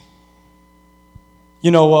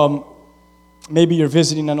Maybe you're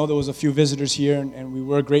visiting. I know there was a few visitors here, and we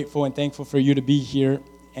were grateful and thankful for you to be here.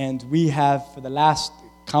 And we have, for the last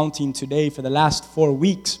 4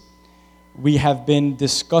 weeks, we have been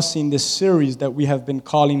discussing this series that we have been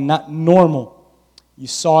calling Not Normal. You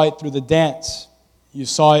saw it through the dance. You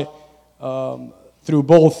saw it through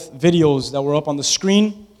both videos that were up on the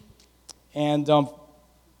screen. And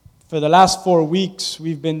for the last 4 weeks,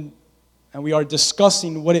 we are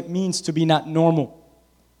discussing what it means to be not normal.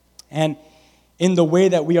 And in the way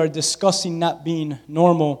that we are discussing not being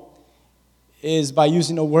normal is by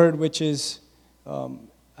using a word which is,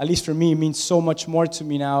 at least for me, means so much more to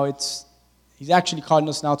me now. He's actually calling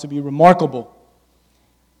us now to be remarkable.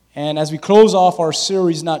 And as we close off our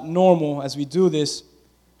series, Not Normal, as we do this,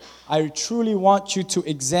 I truly want you to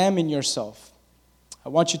examine yourself. I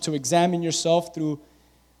want you to examine yourself through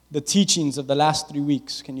the teachings of the last 3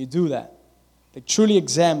 weeks. Can you do that? Like, truly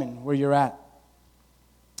examine where you're at.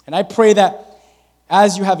 And I pray that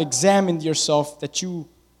as you have examined yourself, that you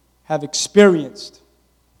have experienced,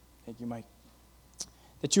 thank you, Mike,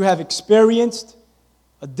 that you have experienced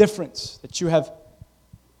a difference, that you have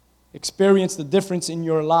experienced a difference in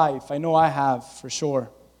your life. I know I have, for sure.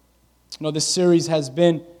 This series has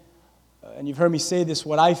been, and you've heard me say this,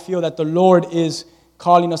 what I feel that the Lord is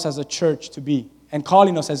calling us as a church to be, and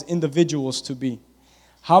calling us as individuals to be.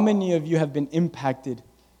 How many of you have been impacted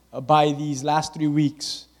by these last 3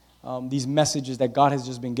 weeks, these messages that God has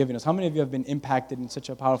just been giving us? How many of you have been impacted in such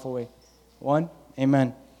a powerful way? One?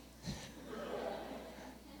 Amen.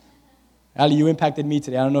 Ali, you impacted me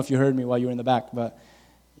today. I don't know if you heard me while you were in the back, but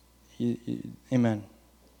amen.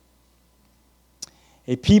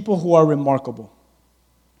 A people who are remarkable.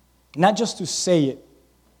 Not just to say it,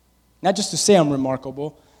 not just to say I'm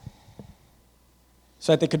remarkable,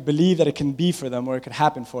 so that they could believe that it can be for them or it could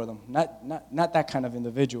happen for them. Not that kind of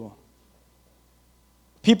individual.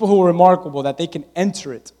 People who are remarkable, that they can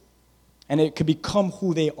enter it and it could become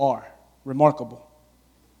who they are. Remarkable.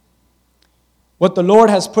 What the Lord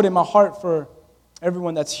has put in my heart for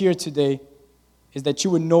everyone that's here today is that you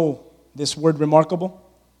would know this word remarkable.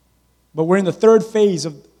 But we're in the third phase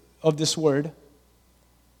of this word,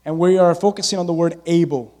 and we are focusing on the word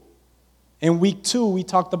able. In week 2, we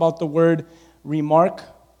talked about the word remark.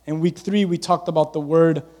 In week 3, we talked about the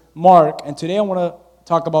word mark. And today I want to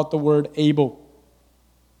talk about the word able.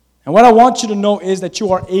 And what I want you to know is that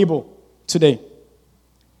you are able today.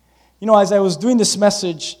 As I was doing this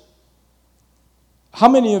message, how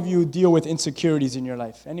many of you deal with insecurities in your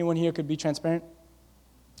life? Anyone here could be transparent?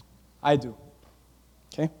 I do.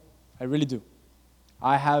 Okay? I really do.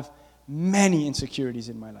 I have many insecurities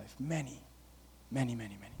in my life. Many.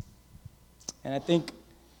 And I think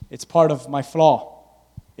it's part of my flaw.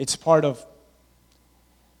 It's part of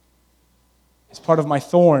my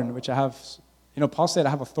thorn, which I have. Paul said I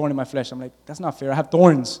have a thorn in my flesh. I'm like, that's not fair. I have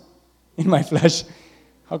thorns in my flesh.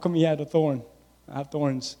 How come he had a thorn? I have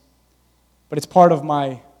thorns. But it's part of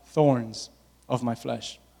my thorns of my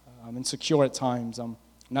flesh. I'm insecure at times. I'm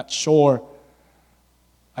not sure.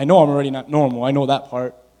 I know I'm already not normal. I know that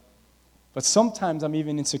part. But sometimes I'm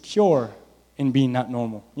even insecure in being not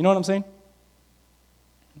normal. You know what I'm saying?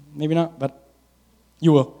 Maybe not, but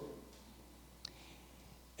you will.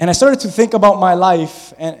 And I started to think about my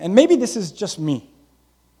life, and maybe this is just me.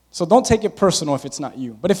 So don't take it personal if it's not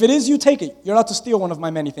you. But if it is you, take it. You're allowed to steal one of my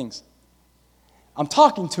many things. I'm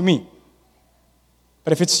talking to me.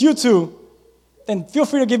 But if it's you too, then feel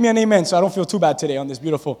free to give me an amen so I don't feel too bad today on this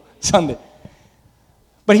beautiful Sunday.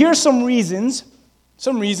 But here are some reasons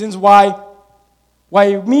why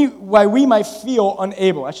we might feel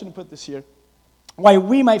unable. I shouldn't put this here. Why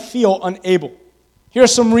we might feel unable. Here are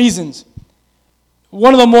some reasons.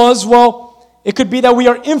 One of them was, it could be that we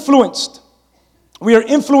are influenced. We are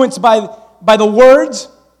influenced by the words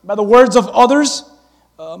of others,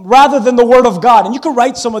 rather than the word of God. And you can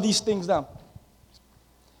write some of these things down.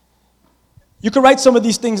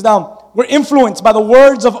 We're influenced by the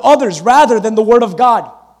words of others rather than the word of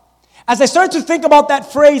God. As I started to think about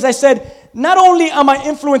that phrase, I said, not only am I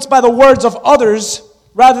influenced by the words of others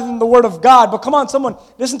rather than the word of God, but come on, someone,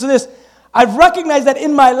 listen to this. I've recognized that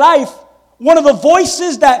in my life, one of the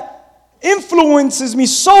voices that influences me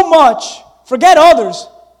so much, forget others,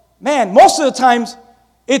 man, most of the times,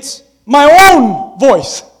 it's my own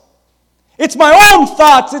voice. It's my own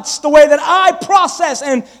thoughts. It's the way that I process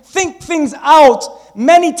and think things out.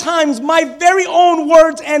 Many times, my very own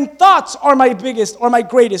words and thoughts are my biggest or my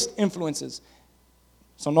greatest influences.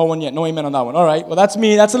 So no one yet. No amen on that one. All right. Well, that's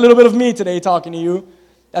me. That's a little bit of me today talking to you.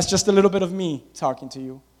 That's just a little bit of me talking to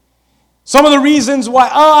you. Some of the reasons why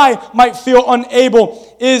I might feel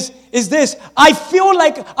unable is this. I feel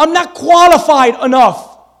like I'm not qualified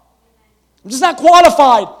enough. I'm just not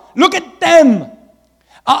qualified. Look at them.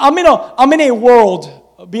 I'm in a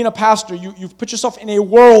world, being a pastor, you've put yourself in a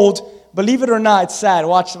world, believe it or not, it's sad.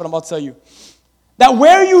 Watch what I'm about to tell you. That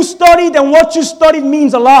where you studied and what you studied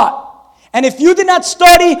means a lot. And if you did not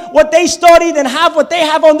study what they studied and have what they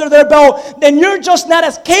have under their belt, then you're just not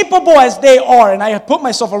as capable as they are. And I have put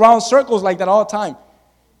myself around circles like that all the time.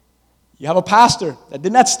 You have a pastor that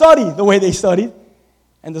did not study the way they studied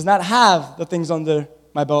and does not have the things under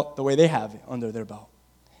my belt the way they have it under their belt.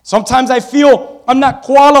 Sometimes I feel I'm not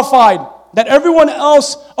qualified, that everyone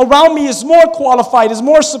else around me is more qualified, is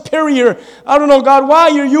more superior. I don't know, God, why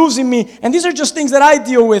you're using me. And these are just things that I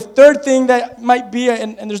deal with. Third thing that might be,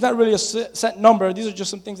 and there's not really a set number, these are just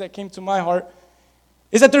some things that came to my heart,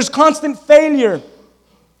 is that there's constant failure.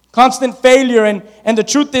 Constant failure. And the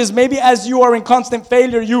truth is, maybe as you are in constant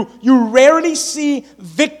failure, you rarely see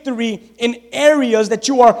victory in areas that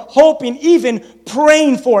you are hoping, even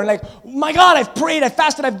praying for. Like, my God, I've prayed, I've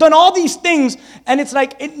fasted, I've done all these things. And it's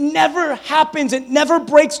like, it never happens. It never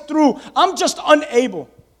breaks through. I'm just unable.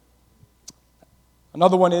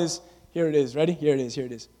 Another one is, here it is. Ready? Here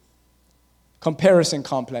it is. Comparison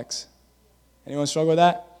complex. Anyone struggle with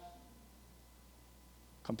that?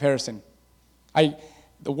 Comparison.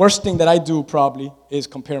 The worst thing that I do probably is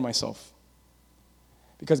compare myself.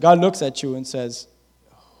 Because God looks at you and says,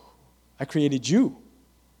 I created you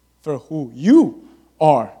for who you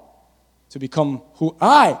are, to become who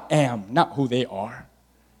I am, not who they are.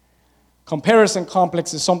 Comparison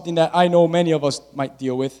complex is something that I know many of us might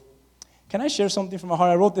deal with. Can I share something from my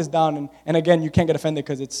heart? I wrote this down, and again, you can't get offended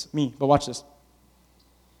because it's me, but watch this.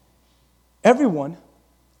 Everyone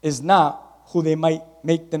is not who they might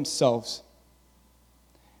make themselves.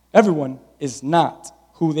 Everyone is not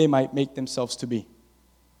who they might make themselves to be.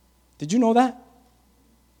 Did you know that?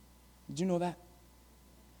 Did you know that?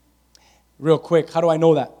 Real quick, how do I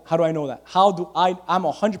know that? I'm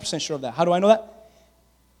 100% sure of that. How do I know that?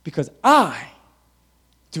 Because I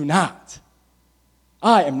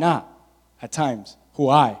am not, at times, who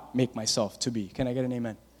I make myself to be. Can I get an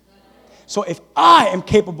amen? So if I am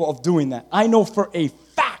capable of doing that, I know for a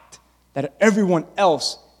fact that everyone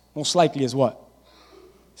else most likely is what?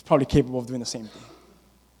 Is probably capable of doing the same thing.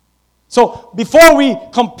 So before we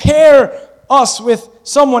compare us with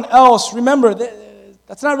someone else, remember,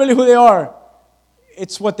 that's not really who they are.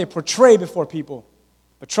 It's what they portray before people.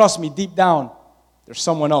 But trust me, deep down, there's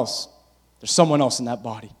someone else. There's someone else in that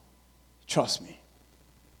body. Trust me.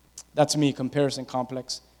 That's me, comparison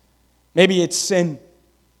complex. Maybe it's sin.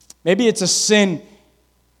 Maybe it's a sin,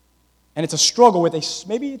 and it's a struggle with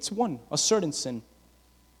maybe it's a certain sin.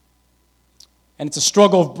 And it's a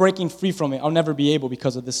struggle of breaking free from it. I'll never be able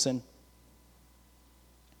because of this sin.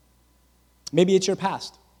 Maybe it's your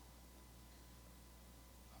past.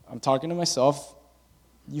 I'm talking to myself.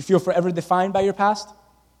 You feel forever defined by your past?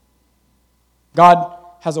 God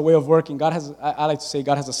has a way of working. I like to say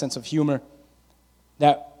God has a sense of humor.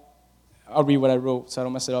 I'll read what I wrote so I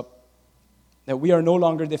don't mess it up. That we are no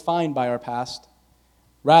longer defined by our past.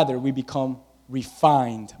 Rather, we become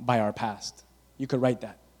refined by our past. You could write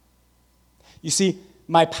that. You see,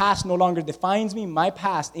 my past no longer defines me. My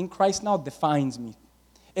past in Christ now defines me.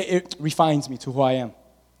 It refines me to who I am.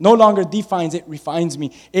 No longer defines, it refines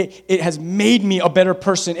me. It has made me a better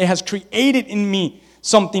person. It has created in me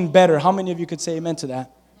something better. How many of you could say amen to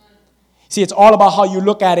that? See, it's all about how you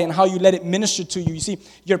look at it and how you let it minister to you. You see,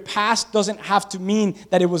 your past doesn't have to mean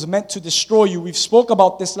that it was meant to destroy you. We've spoke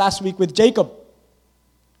about this last week with Jacob.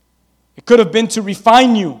 It could have been to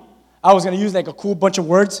refine you. I was going to use like a cool bunch of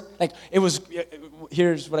words. Like it was,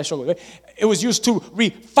 here's what I struggle with. It was used to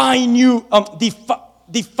refine you,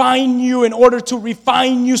 define you in order to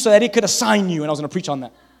refine you so that it could assign you. And I was going to preach on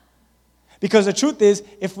that. Because the truth is,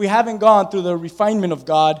 if we haven't gone through the refinement of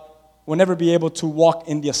God, we'll never be able to walk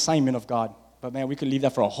in the assignment of God. But man, we could leave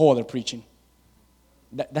that for a whole other preaching.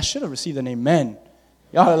 That should have received an amen.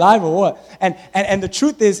 Y'all alive or what? And the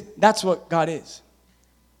truth is, that's what God is.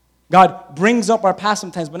 God brings up our past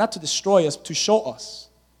sometimes, but not to destroy us, to show us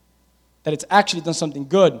that it's actually done something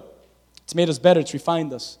good. It's made us better. It's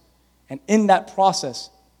refined us. And in that process,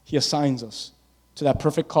 He assigns us to that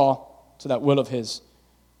perfect call, to that will of His.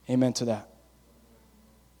 Amen to that.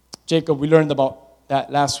 Jacob, we learned about that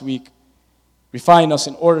last week. Refine us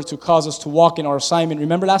in order to cause us to walk in our assignment.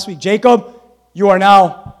 Remember last week, Jacob, you are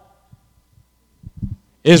now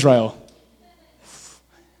Israel.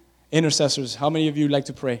 Intercessors, how many of you like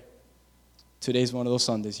to pray? Today's one of those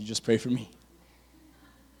Sundays. You just pray for me.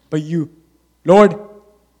 But you, Lord,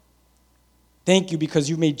 Thank you because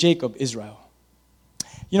you made Jacob Israel.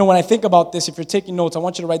 You know, when I think about this, if you're taking notes, I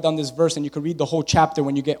want you to write down this verse and you can read the whole chapter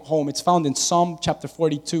when you get home. It's found in Psalm chapter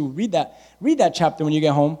 42. Read that chapter when you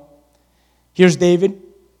get home. Here's David.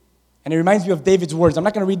 And it reminds me of David's words. I'm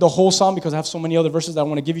not going to read the whole psalm because I have so many other verses that I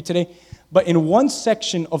want to give you today. But in one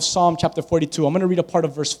section of Psalm chapter 42, I'm going to read a part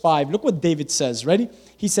of verse 5. Look what David says. Ready?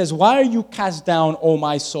 He says, "Why are you cast down, O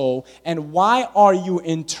my soul? And why are you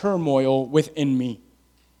in turmoil within me?"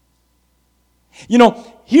 You know,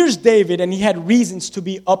 here's David, and he had reasons to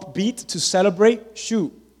be upbeat, to celebrate.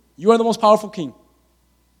 Shoot, you are the most powerful king. You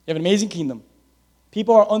have an amazing kingdom.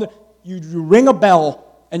 People are under, you ring a bell,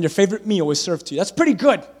 and your favorite meal is served to you. That's pretty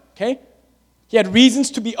good. Okay? He had reasons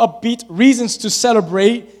to be upbeat, reasons to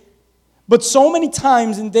celebrate. But so many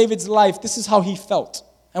times in David's life, this is how he felt.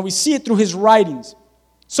 And we see it through his writings.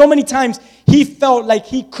 So many times he felt like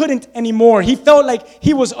he couldn't anymore. He felt like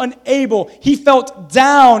he was unable. He felt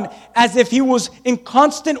down as if he was in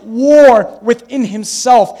constant war within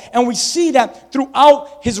himself. And we see that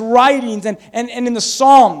throughout his writings and in the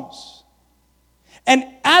Psalms. And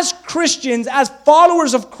as Christians, as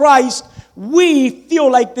followers of Christ, we feel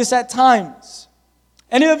like this at times.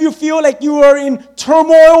 Any of you feel like you are in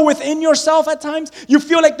turmoil within yourself at times? You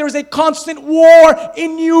feel like there's a constant war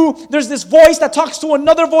in you. There's this voice that talks to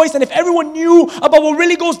another voice, and if everyone knew about what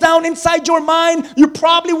really goes down inside your mind, you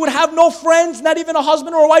probably would have no friends, not even a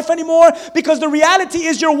husband or a wife anymore, because the reality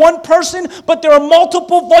is you're one person, but there are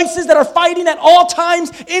multiple voices that are fighting at all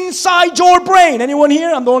times inside your brain. Anyone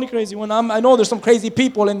here? I'm the only crazy one. I know there's some crazy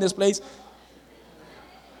people in this place.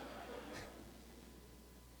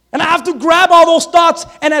 And I have to grab all those thoughts.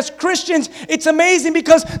 And as Christians, it's amazing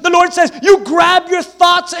because the Lord says, you grab your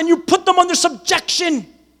thoughts and you put them under subjection.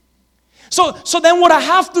 So then what I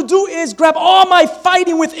have to do is grab all my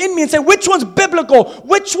fighting within me and say, which one's biblical?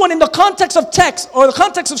 Which one in the context of text or the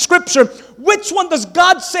context of Scripture? Which one does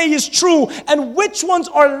God say is true? And which ones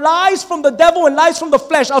are lies from the devil and lies from the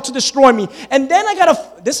flesh out to destroy me? And then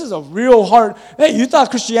this is a real hard, hey, you thought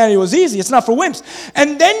Christianity was easy. It's not for wimps.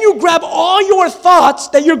 And then you grab all your thoughts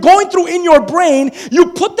that you're going through in your brain,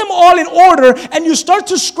 you put them all in order, and you start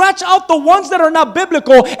to scratch out the ones that are not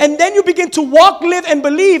biblical, and then you begin to walk, live, and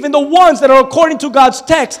believe in the ones that are according to God's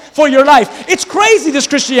text for your life. It's crazy, this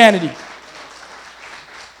Christianity.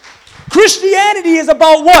 Christianity is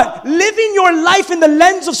about what? Living your life in the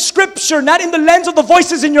lens of Scripture, not in the lens of the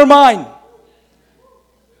voices in your mind.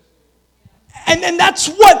 And that's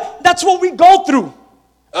what we go through.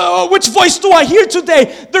 Which voice do I hear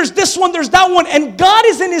today? There's this one, there's that one. And God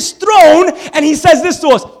is in His throne, and He says this to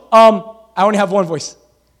us. I only have one voice.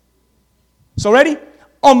 So ready?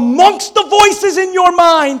 Amongst the voices in your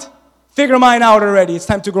mind, figure mine out already. It's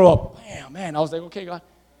time to grow up. Man, I was like, okay, God.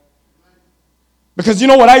 Because you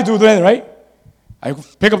know what I do then, right? I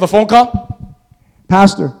pick up the phone call.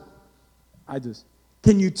 Pastor, I do this.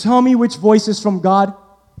 Can you tell me which voice is from God?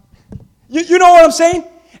 You know what I'm saying?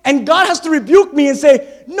 And God has to rebuke me and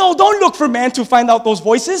say, no, don't look for man to find out those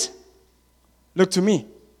voices. Look to me.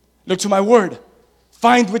 Look to my word.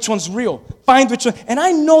 Find which one's real. Find which one. And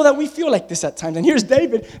I know that we feel like this at times. And here's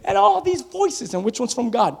David and all these voices and which one's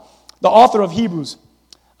from God. The author of Hebrews.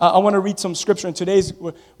 I want to read some scripture. And today's,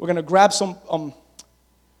 we're going to grab some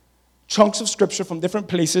chunks of scripture from different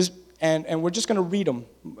places. And we're just going to read them.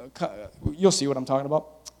 You'll see what I'm talking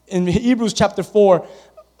about. In Hebrews chapter 4,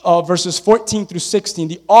 verses 14 through 16,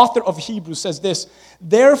 the author of Hebrews says this: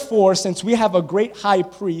 "Therefore, since we have a great high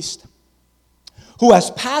priest who has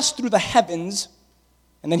passed through the heavens,"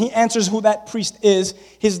 and then he answers who that priest is.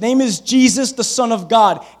 His name is Jesus, the Son of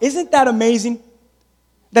God. Isn't that amazing?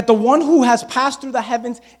 That the one who has passed through the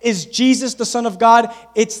heavens is Jesus, the Son of God.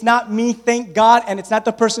 It's not me, thank God. And it's not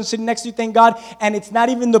the person sitting next to you, thank God. And it's not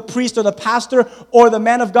even the priest or the pastor or the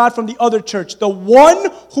man of God from the other church. The one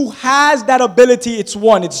who has that ability, it's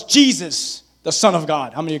one. It's Jesus, the Son of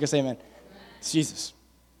God. How many of you can say amen? It's Jesus.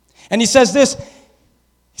 And he says this.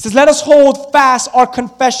 He says, "Let us hold fast our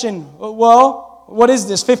confession." Well, what is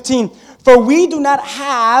this? 15. "For we do not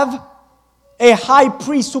have a high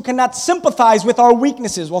priest who cannot sympathize with our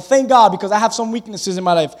weaknesses." Well, thank God, because I have some weaknesses in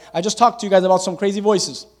my life. I just talked to you guys about some crazy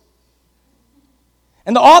voices.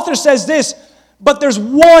 And the author says this: "But there's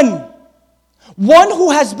one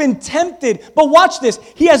who has been tempted." But watch this.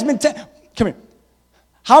 He has been tempted. Come here.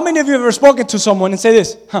 How many of you have ever spoken to someone and say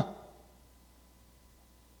this?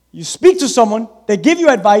 You speak to someone, they give you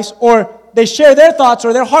advice, or they share their thoughts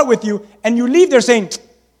or their heart with you, and you leave there saying,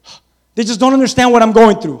 they just don't understand what I'm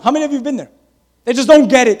going through. How many of you have been there? They just don't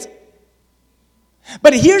get it.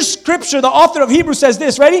 But here's scripture. The author of Hebrews says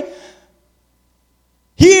this. Ready?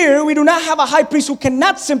 Here, we do not have a high priest who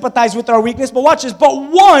cannot sympathize with our weakness, but watch this, but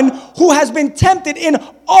one who has been tempted in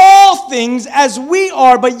all things as we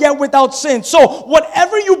are, but yet without sin. So,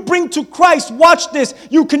 whatever you bring to Christ, watch this,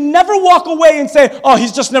 you can never walk away and say, oh,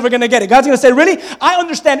 he's just never going to get it. God's going to say, really? I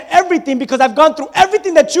understand everything because I've gone through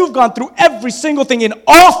everything that you've gone through, every single thing. In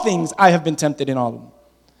all things, I have been tempted in all of them.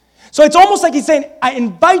 So it's almost like he's saying, I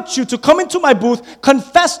invite you to come into my booth,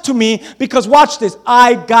 confess to me, because watch this,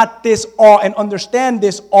 I got this all and understand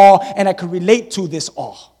this all, and I can relate to this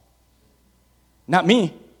all. Not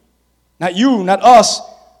me, not you, not us,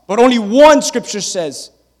 but only one scripture says,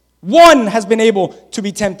 one has been able to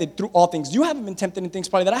be tempted through all things. You haven't been tempted in things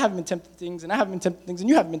probably that I haven't been tempted in things, and I haven't been tempted in things, and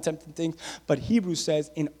you haven't been tempted in things, but Hebrews says,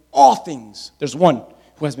 in all things, there's one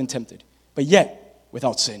who has been tempted, but yet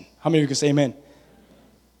without sin. How many of you can say amen?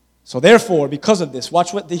 So therefore, because of this,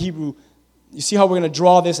 watch what the Hebrew, you see how we're going to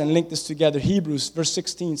draw this and link this together. Hebrews, verse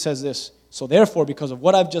 16 says this. So therefore, because of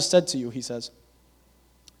what I've just said to you, he says,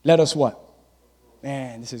 let us what?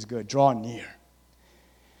 Man, this is good. Draw near.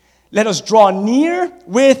 Let us draw near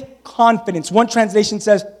with confidence. One translation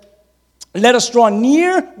says, let us draw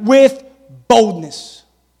near with boldness.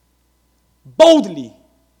 Boldly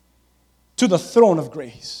to the throne of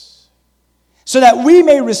grace, so that we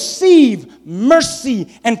may receive mercy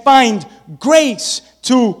and find grace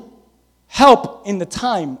to help in the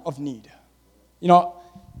time of need. You know,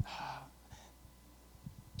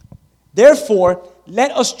 therefore,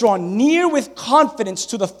 let us draw near with confidence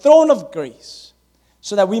to the throne of grace,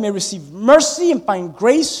 so that we may receive mercy and find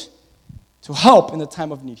grace to help in the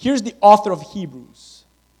time of need. Here's the author of Hebrews,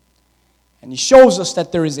 and he shows us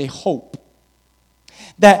that there is a hope,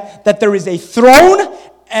 that there is a throne.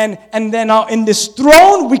 And then in this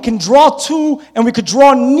throne, we can draw to and we could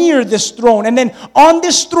draw near this throne. And then on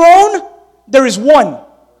this throne, there is one.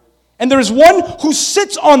 And there is one who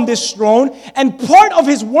sits on this throne. And part of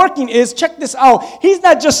his working is, check this out, he's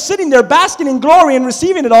not just sitting there basking in glory and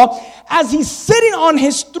receiving it all. As he's sitting on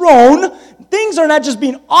his throne, things are not just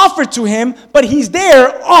being offered to him, but he's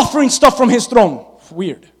there offering stuff from his throne.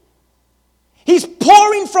 Weird. He's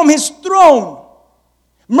pouring from his throne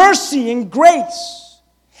mercy and grace.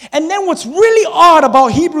 And then what's really odd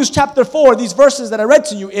about Hebrews chapter 4, these verses that I read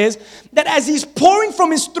to you, is that as he's pouring from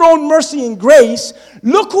his throne mercy and grace,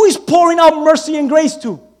 look who he's pouring out mercy and grace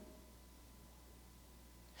to.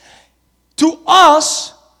 To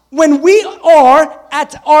us, when we are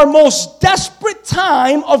at our most desperate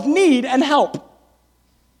time of need and help.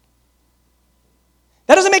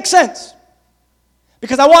 That doesn't make sense.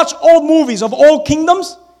 Because I watch old movies of old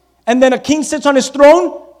kingdoms, and then a king sits on his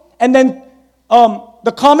throne, and then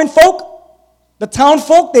the common folk, the town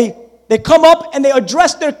folk, they come up and they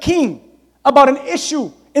address their king about an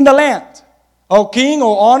issue in the land. Oh king,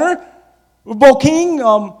 oh honor, oh king,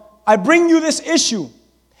 I bring you this issue.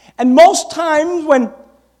 And most times when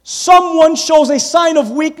someone shows a sign of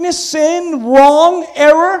weakness, sin, wrong,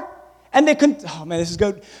 error, and they oh man, this is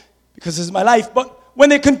good because this is my life, but when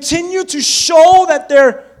they continue to show that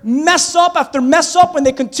they're mess up after mess up, when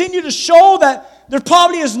they continue to show that there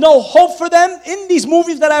probably is no hope for them in these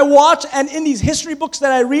movies that I watch and in these history books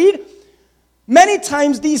that I read. Many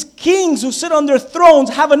times these kings who sit on their thrones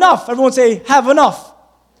have enough. Everyone say, have enough.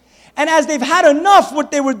 And as they've had enough,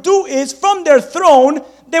 what they would do is from their throne,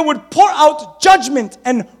 they would pour out judgment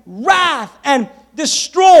and wrath and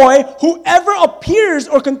destroy whoever appears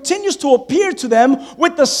or continues to appear to them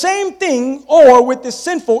with the same thing or with this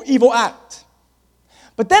sinful, evil act.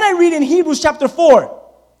 But then I read in Hebrews chapter 4,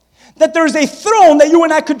 that there is a throne that you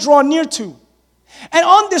and I could draw near to. And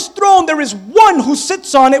on this throne, there is one who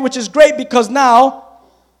sits on it, which is great because now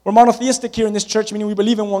we're monotheistic here in this church, meaning we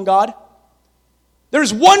believe in one God. There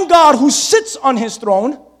is one God who sits on his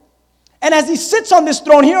throne. And as he sits on this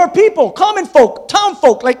throne, here are people, common folk, town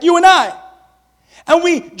folk like you and I. And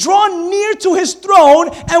we draw near to his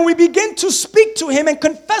throne and we begin to speak to him and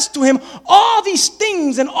confess to him all these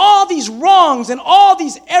things and all these wrongs and all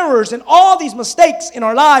these errors and all these mistakes in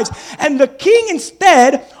our lives. And the king,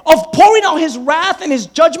 instead of pouring out his wrath and his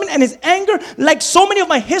judgment and his anger, like so many of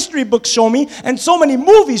my history books show me and so many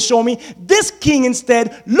movies show me, this king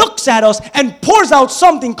instead looks at us and pours out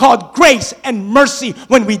something called grace and mercy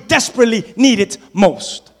when we desperately need it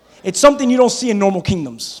most. It's something you don't see in normal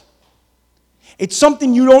kingdoms. It's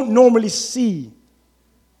something you don't normally see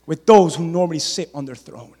with those who normally sit on their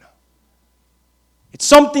throne. It's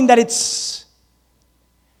something that is,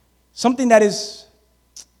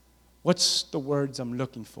 what's the words I'm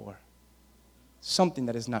looking for? Something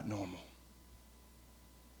that is not normal.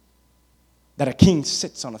 That a king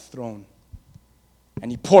sits on a throne and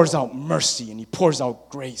he pours out mercy and he pours out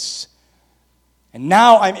grace. And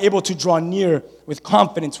now I'm able to draw near with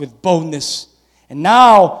confidence, with boldness. And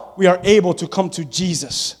now we are able to come to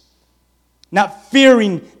Jesus, not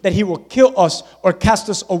fearing that he will kill us or cast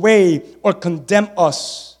us away or condemn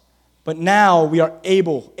us. But now we are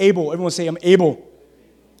able, everyone say, I'm able.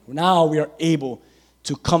 Now we are able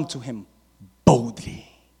to come to him boldly,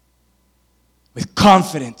 with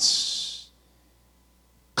confidence,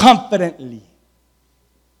 confidently,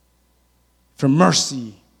 for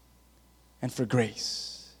mercy and for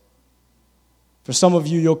grace. For some of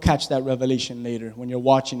you, you'll catch that revelation later when you're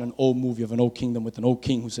watching an old movie of an old kingdom with an old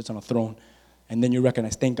king who sits on a throne. And then you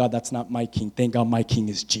recognize, thank God that's not my king. Thank God my king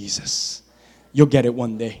is Jesus. You'll get it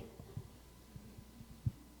one day.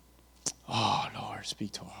 Oh, Lord,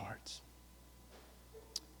 speak to our hearts.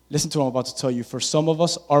 Listen to what I'm about to tell you. For some of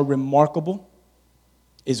us, our remarkable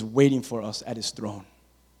is waiting for us at his throne.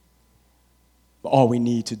 But all we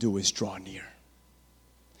need to do is draw near.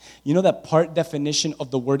 You know that part definition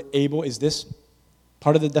of the word able is this?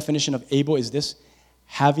 Part of the definition of able is this: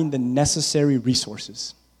 having the necessary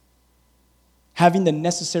resources. Having the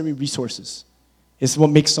necessary resources is what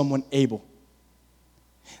makes someone able.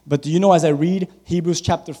 But do you know, as I read Hebrews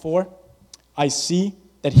chapter 4, I see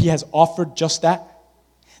that he has offered just that,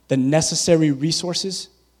 the necessary resources,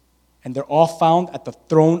 and they're all found at the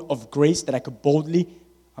throne of grace that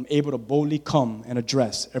I'm able to boldly come and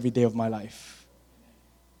address every day of my life.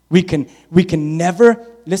 We can never,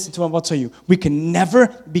 listen to what I'm about to tell you, we can never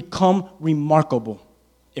become remarkable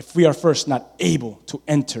if we are first not able to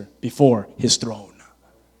enter before his throne.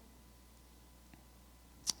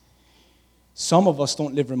 Some of us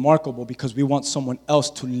don't live remarkable because we want someone else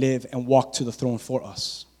to live and walk to the throne for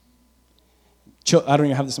us. I don't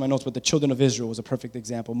even have this in my notes, but the children of Israel was a perfect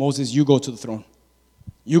example. Moses, you go to the throne.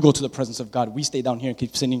 You go to the presence of God. We stay down here and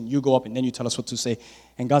keep sinning. You go up and then you tell us what to say.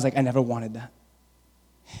 And God's like, I never wanted that.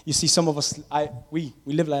 You see, some of us, we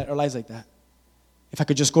live our lives like that. If I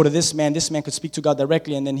could just go to this man could speak to God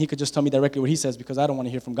directly, and then he could just tell me directly what he says, because I don't want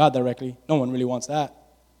to hear from God directly. No one really wants that.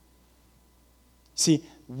 See,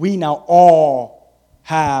 we now all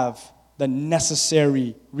have the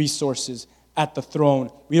necessary resources at the throne.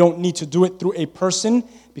 We don't need to do it through a person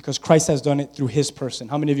because Christ has done it through his person.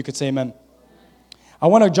 How many of you could say amen? I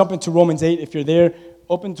want to jump into Romans 8. If you're there,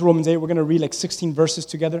 open to Romans 8. We're going to read like 16 verses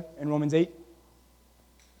together in Romans 8.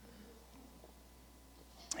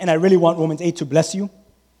 And I really want Romans 8 to bless you.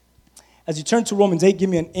 As you turn to Romans 8, give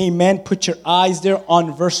me an amen. Put your eyes there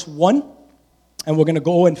on verse 1. And we're going to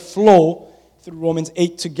go and flow through Romans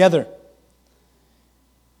 8 together.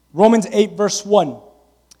 Romans 8, verse 1.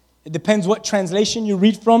 It depends what translation you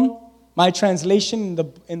read from. My translation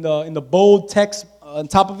in the bold text on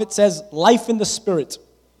top of it says, life in the Spirit.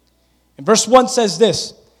 And verse 1 says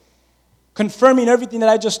this, confirming everything that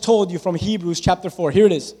I just told you from Hebrews chapter 4. Here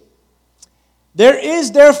it is. There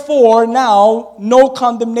is therefore now no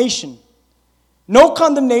condemnation. No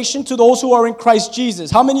condemnation to those who are in Christ Jesus.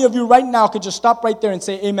 How many of you right now could just stop right there and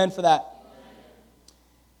say amen for that?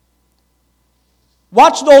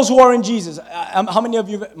 Watch those who are in Jesus. How many of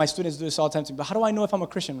you, my students do this all the time to me, but how do I know if I'm a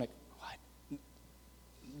Christian? I'm like, what?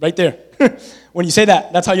 Right there. When you say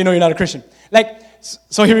that, that's how you know you're not a Christian.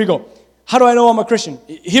 So here we go. How do I know I'm a Christian?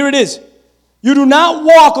 Here it is. You do not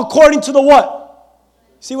walk according to the what?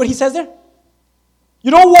 See what he says there? You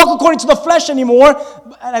don't walk according to the flesh anymore.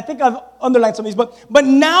 And I think I've underlined some of these. But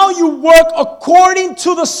now you work according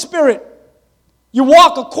to the Spirit. You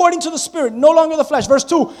walk according to the Spirit, no longer the flesh. Verse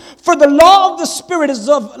 2, for the law of the Spirit is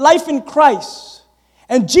of life in Christ.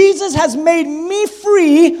 And Jesus has made me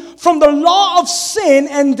free from the law of sin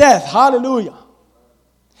and death. Hallelujah.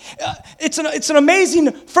 It's an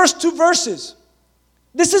amazing first two verses.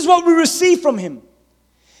 This is what we receive from him.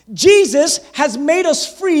 Jesus has made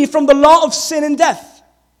us free from the law of sin and death.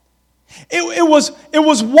 It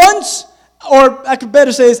was once, or I could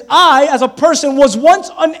better say is, I, as a person, was once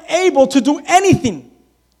unable to do anything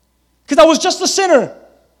because I was just a sinner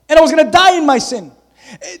and I was going to die in my sin.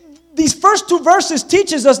 These first two verses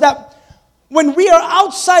teaches us that when we are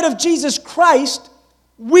outside of Jesus Christ,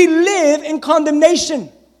 we live in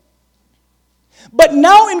condemnation. But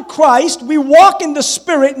now in Christ, we walk in the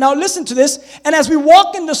Spirit. Now listen to this. And as we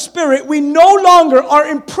walk in the Spirit, we no longer are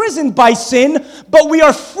imprisoned by sin, but we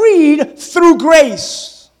are freed through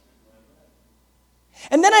grace.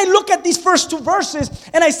 And then I look at these first two verses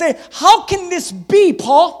and I say, how can this be,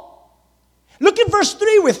 Paul? Look at verse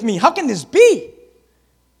 3 with me. How can this be?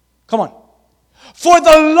 Come on. For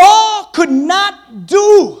the law could not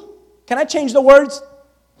do. Can I change the words?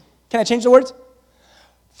 Can I change the words?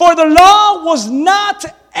 For the law was not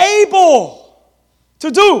able to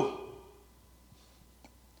do.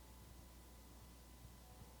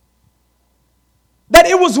 that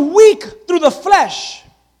it was weak through the flesh.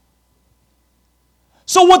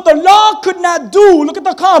 So what the law could not do, look at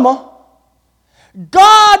the comma,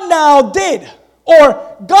 God now did,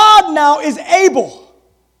 or God now is able,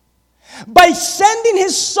 by sending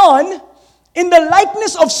his Son in the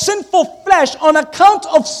likeness of sinful flesh on account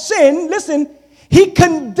of sin. Listen, he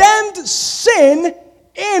condemned sin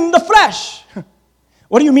in the flesh.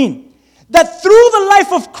 What do you mean? That through the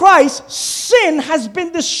life of Christ, sin has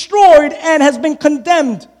been destroyed and has been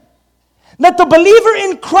condemned. That the believer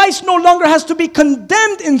in Christ no longer has to be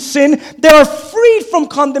condemned in sin. They are freed from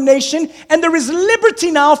condemnation, and there is liberty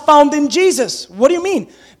now found in Jesus. What do you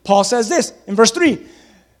mean? Paul says this in verse 3.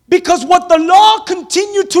 Because what the law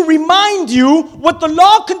continued to remind you, what the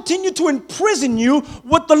law continued to imprison you,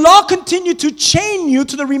 what the law continued to chain you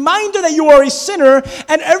to the reminder that you are a sinner,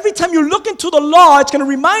 and every time you look into the law, it's going to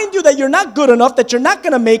remind you that you're not good enough, that you're not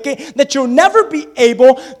going to make it, that you'll never be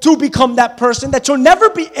able to become that person, that you'll never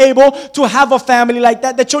be able to have a family like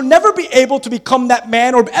that, that you'll never be able to become that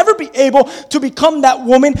man or ever be able to become that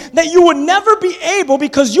woman, that you would never be able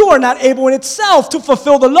because you are not able in itself to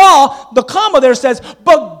fulfill the law. The comma there says,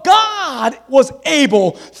 but God was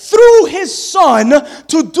able through his Son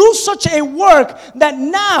to do such a work that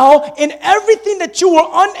now in everything that you were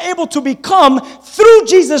unable to become through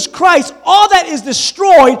Jesus Christ, all that is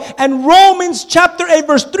destroyed. And Romans chapter 8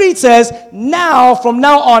 verse 3 says, now from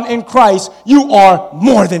now on in Christ you are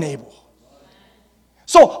more than able.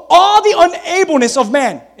 So all the unableness of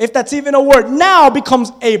man, if that's even a word, now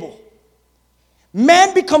becomes able.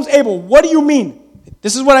 Man becomes able. What do you mean?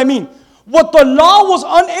 This is what I mean. What the law was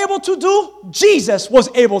unable to do, Jesus was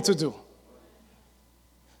able to do.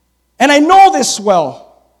 And I know this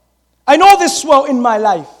well. I know this well in my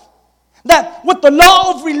life. That what the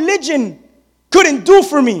law of religion couldn't do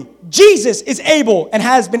for me, Jesus is able and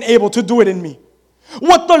has been able to do it in me.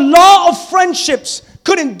 What the law of friendships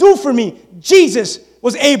couldn't do for me, Jesus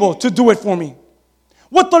was able to do it for me.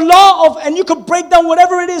 What the law of, and you could break down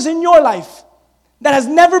whatever it is in your life that has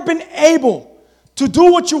never been able to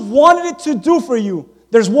do what you wanted it to do for you,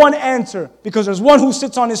 there's one answer, because there's one who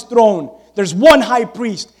sits on his throne. There's one high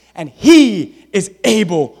priest, and he is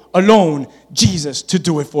able alone, Jesus, to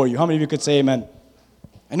do it for you. How many of you could say amen?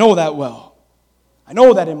 I know that well. I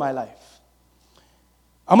know that in my life.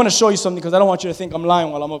 I'm going to show you something because I don't want you to think I'm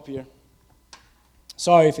lying while I'm up here.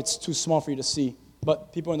 Sorry if it's too small for you to see,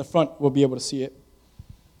 but people in the front will be able to see it.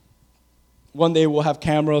 One day we'll have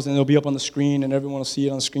cameras and they'll be up on the screen and everyone will see it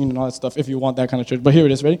on the screen and all that stuff if you want that kind of church. But here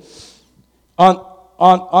it is, ready?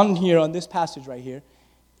 On here, on this passage right here,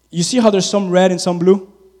 you see how there's some red and some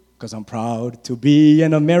blue? Because I'm proud to be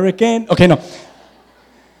an American. Okay, no.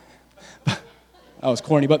 That was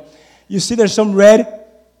corny, but you see there's some red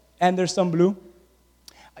and there's some blue.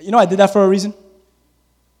 You know, I did that for a reason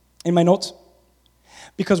in my notes.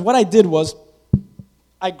 Because what I did was,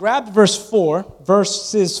 I grabbed verses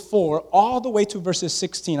 4, all the way to verses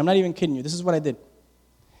 16. I'm not even kidding you. This is what I did.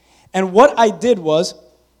 And what I did was,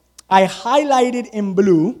 I highlighted in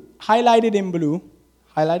blue,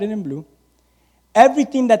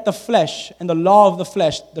 everything that the flesh and the law of the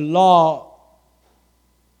flesh, the law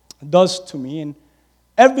does to me, and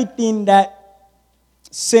everything that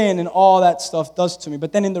sin and all that stuff does to me.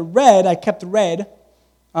 But then in the red, I kept red.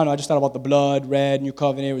 I don't know, I just thought about the blood, red, new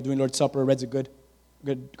covenant, we're doing Lord's Supper, red's a good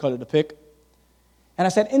color to pick. And I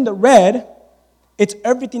said, in the red, it's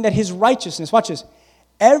everything that his righteousness, watch this,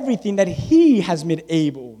 everything that he has made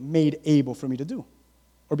able for me to do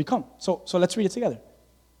or become. So let's read it together.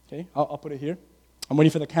 Okay, I'll put it here. I'm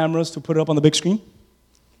waiting for the cameras to put it up on the big screen.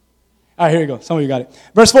 All right, here we go. Some of you got it.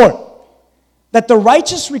 Verse 4, that the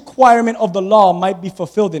righteous requirement of the law might be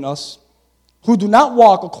fulfilled in us, who do not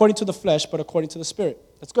walk according to the flesh, but according to the Spirit.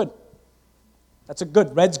 That's good. That's a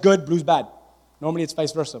good. Red's good, blue's bad. Normally it's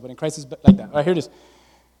vice versa, but in Christ it's like that. All right, here it is.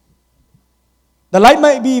 The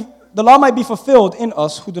law might be fulfilled in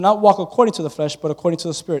us who do not walk according to the flesh, but according to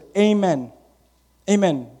the Spirit. Amen.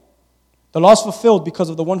 Amen. The law is fulfilled because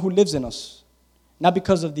of the one who lives in us, not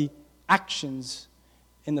because of the actions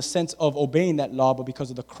in the sense of obeying that law, but because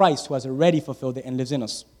of the Christ who has already fulfilled it and lives in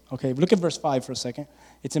us. Okay, look at verse 5 for a second.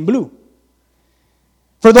 It's in blue.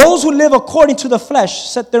 For those who live according to the flesh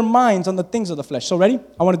set their minds on the things of the flesh. So ready?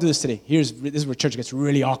 I want to do this today. This is where church gets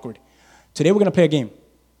really awkward. Today we're going to play a game.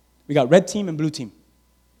 We got red team and blue team.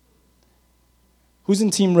 Who's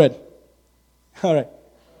in team red? All right.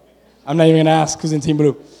 I'm not even going to ask who's in team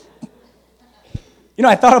blue. You know,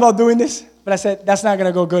 I thought about doing this, but I said, that's not going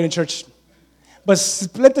to go good in church. But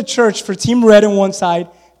split the church for team red on one side,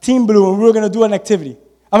 team blue, and we're going to do an activity.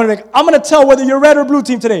 I'm going to tell whether you're red or blue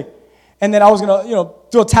team today. And then I was going to,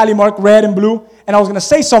 do a tally mark, red and blue, and I was going to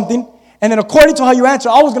say something, And then according to how you answer,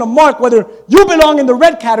 I was going to mark whether you belong in the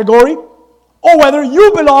red category or whether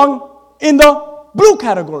you belong in the blue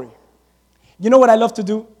category. You know what I love to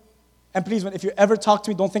do? And please, if you ever talk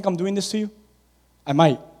to me, don't think I'm doing this to you. I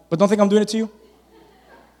might, but don't think I'm doing it to you.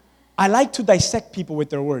 I like to dissect people with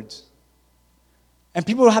their words. And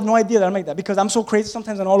people have no idea that I'm like that because I'm so crazy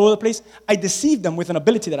sometimes and all over the place. I deceive them with an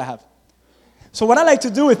ability that I have. So what I like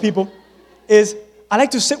to do with people is I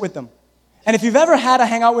like to sit with them. And if you've ever had a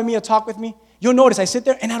hang out with me or talk with me, you'll notice I sit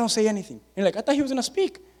there and I don't say anything. And you're like, I thought he was going to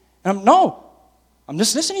speak. And I'm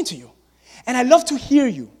just listening to you. And I love to hear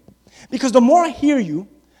you. Because the more I hear you,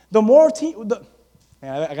 the more...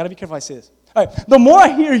 Man, I got to be careful I say this. All right, the more I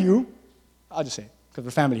hear you, I'll just say it, because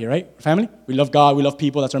we're family here, right? We're family. We love God. We love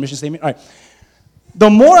people. That's our mission statement. All right. The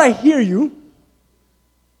more I hear you,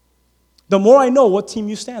 the more I know what team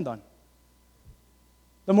you stand on.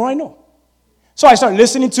 The more I know. So I start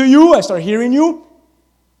listening to you. I start hearing you.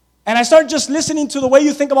 And I start just listening to the way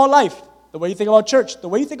you think about life, the way you think about church, the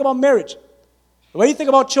way you think about marriage, the way you think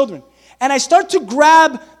about children. And I start to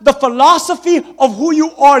grab the philosophy of who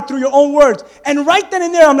you are through your own words. And right then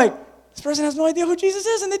and there, I'm like, this person has no idea who Jesus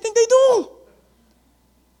is, and they think they do.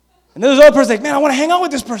 And then there's another person like, man, I want to hang out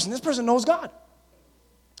with this person. This person knows God.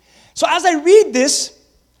 So as I read this,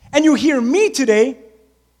 and you hear me today,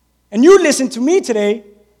 and you listen to me today,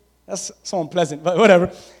 that's so unpleasant, but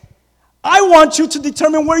whatever. I want you to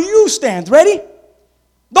determine where you stand. Ready?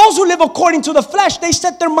 Those who live according to the flesh, they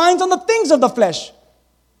set their minds on the things of the flesh.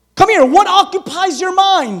 Come here, what occupies your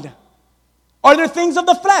mind? Are there things of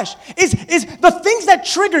the flesh? Is the things that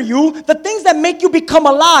trigger you, the things that make you become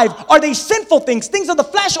alive, are they sinful things of the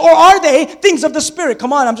flesh, or are they things of the spirit?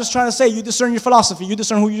 Come on, I'm just trying to say, you discern your philosophy, you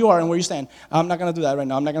discern who you are and where you stand. I'm not going to do that right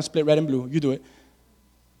now. I'm not going to split red and blue. You do it.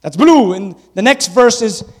 That's blue, and the next verse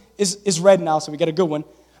is red now, so we get a good one.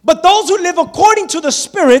 But those who live according to the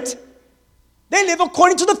Spirit, they live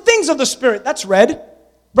according to the things of the Spirit. That's red.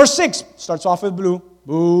 Verse 6 starts off with blue.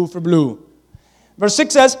 Boo for blue. Verse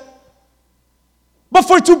 6 says, but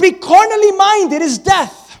for to be carnally minded is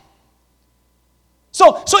death.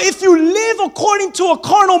 So if you live according to a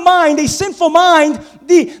carnal mind, a sinful mind,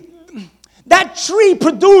 that tree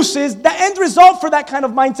produces, the end result for that kind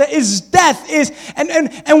of mindset is death.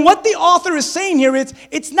 And what the author is saying here is,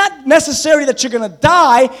 it's not necessary that you're going to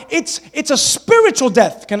die. It's a spiritual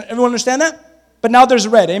death. Can everyone understand that? But now there's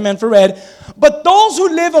red. Amen for red. But those who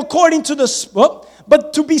live according to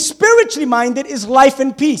but to be spiritually minded is life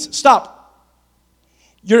and peace. Stop.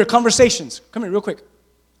 Your conversations. Come here real quick.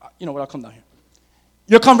 You know what? I'll come down here.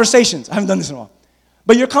 Your conversations. I haven't done this in a while.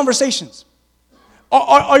 But your conversations.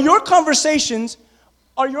 Are your conversations,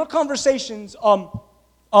 how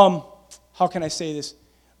can I say this?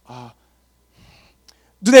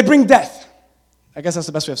 Do they bring death? I guess that's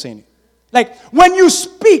the best way of saying it. Like, when you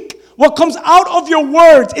speak, what comes out of your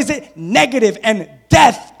words, is it negative and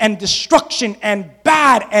death and destruction and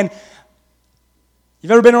bad? And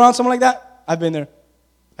you've ever been around someone like that? I've been there.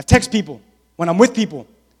 I text people when I'm with people,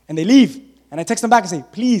 and they leave, and I text them back and say,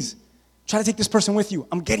 please, try to take this person with you.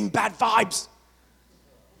 I'm getting bad vibes.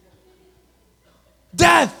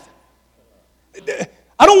 Death.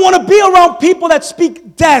 I don't want to be around people that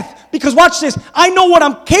speak death, because watch this, I know what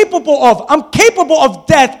I'm capable of. I'm capable of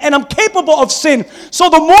death, and I'm capable of sin. So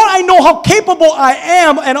the more I know how capable I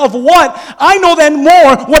am and of what, I know then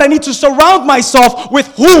more what I need to surround myself with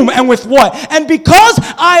whom and with what. And because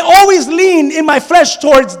I always lean in my flesh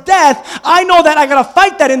towards death, I know that I got to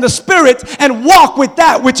fight that in the spirit and walk with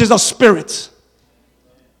that which is a spirit.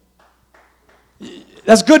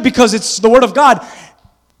 That's good because it's the word of God.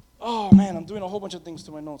 Oh, man, I'm doing a whole bunch of things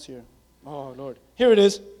to my notes here. Oh, Lord. Here it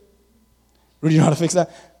is. Rudy, you know how to fix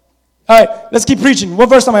that? All right, let's keep preaching. What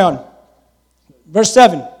verse am I on? Verse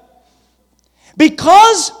 7.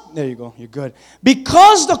 Because, there you go, you're good.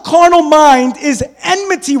 Because the carnal mind is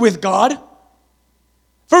enmity with God,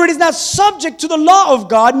 for it is not subject to the law of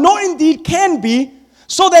God, nor indeed can be,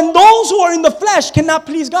 so then those who are in the flesh cannot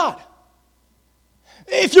please God.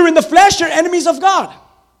 If you're in the flesh, you're enemies of God.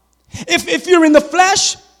 If you're in the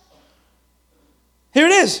flesh, here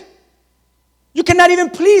it is. You cannot even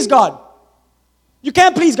please God. You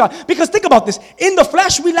can't please God. Because think about this. In the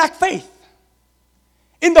flesh, we lack faith.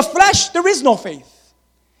 In the flesh, there is no faith.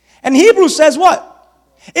 And Hebrews says what?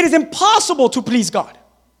 It is impossible to please God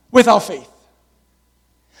without faith.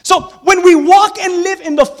 So when we walk and live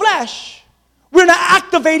in the flesh, we're not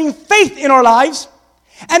activating faith in our lives.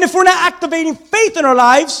 And if we're not activating faith in our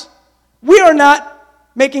lives, we are not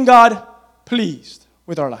making God pleased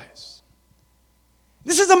with our lives.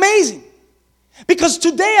 This is amazing. Because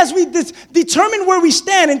today, as we determine where we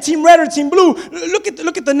stand in Team Red or Team Blue, look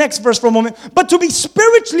at the next verse for a moment. But to be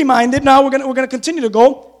spiritually minded, now we're gonna continue to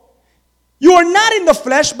go. You are not in the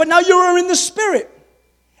flesh, but now you are in the Spirit.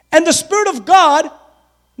 And the Spirit of God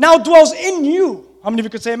now dwells in you. How many of you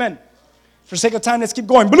could say amen? For sake of time, let's keep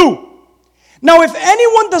going. Blue. Now, if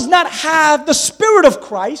anyone does not have the Spirit of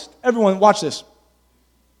Christ, everyone watch this.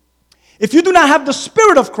 If you do not have the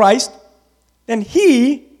Spirit of Christ, then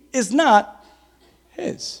he is not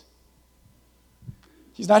his.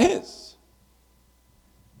 He's not his.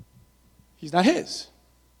 He's not his.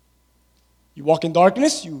 You walk in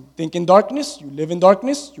darkness, you think in darkness, you live in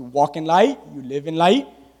darkness, you walk in light, you live in light.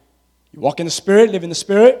 You walk in the Spirit, live in the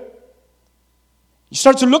Spirit. You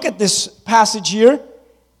start to look at this passage here,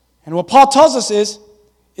 and what Paul tells us is,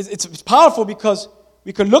 it's powerful because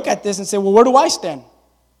we could look at this and say, well, where do I stand?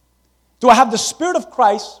 Do I have the Spirit of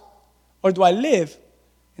Christ, or do I live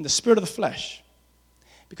in the spirit of the flesh?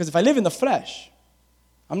 Because if I live in the flesh,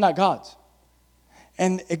 I'm not God's.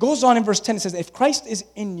 And it goes on in verse 10, it says, if Christ is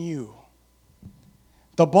in you,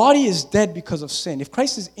 the body is dead because of sin. If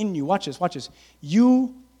Christ is in you, watch this,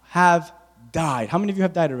 you have died. How many of you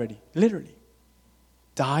have died already? Literally.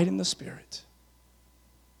 Died in the Spirit.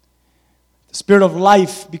 The Spirit of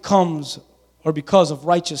life becomes, or because of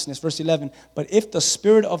righteousness. Verse 11, but if the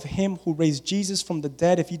Spirit of him who raised Jesus from the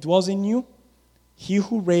dead, if he dwells in you, he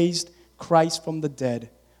who raised Christ from the dead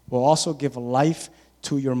will also give life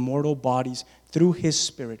to your mortal bodies through his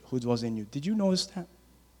Spirit who dwells in you. Did you notice that?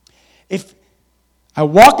 If I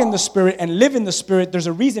walk in the Spirit and live in the Spirit, there's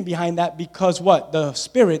a reason behind that, because what? The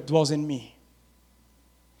Spirit dwells in me.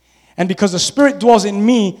 And because the Spirit dwells in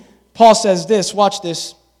me, Paul says this, watch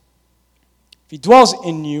this. If he dwells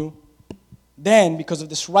in you, then because of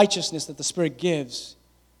this righteousness that the Spirit gives,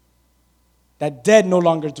 that dead no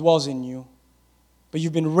longer dwells in you, but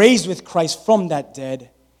you've been raised with Christ from that dead,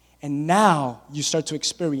 and now you start to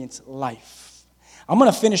experience life. I'm going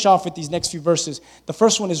to finish off with these next few verses. The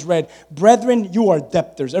first one is read, brethren, you are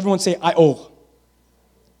debtors. Everyone say, I owe.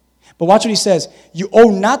 But watch what he says. You owe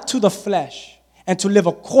not to the flesh, and to live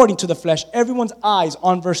according to the flesh. Everyone's eyes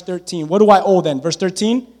on verse 13. What do I owe then? Verse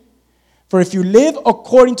 13. For if you live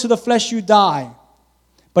according to the flesh, you die.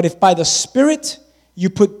 But if by the Spirit you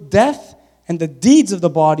put death and the deeds of the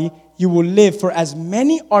body, you will live. For as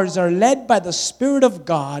many as are led by the Spirit of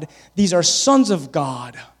God, these are sons of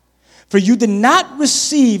God. For you did not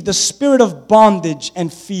receive the spirit of bondage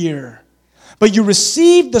and fear, but you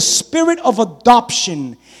received the spirit of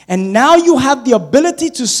adoption. And now you have the ability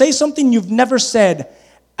to say something you've never said.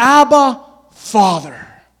 Abba, Father.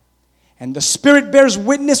 And the Spirit bears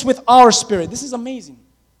witness with our spirit. This is amazing.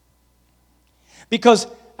 Because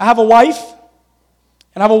I have a wife,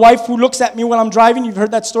 and I have a wife who looks at me when I'm driving. You've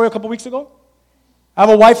heard that story a couple weeks ago. I have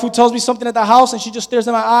a wife who tells me something at the house, and she just stares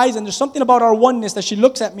in my eyes, and there's something about our oneness that she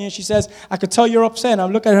looks at me, and she says, I could tell you're upset. And I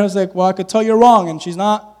look at her, and I was like, well, I could tell you're wrong, and she's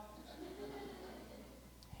not.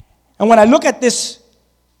 And when I look at this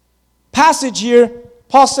passage here,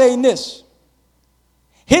 Paul's saying this.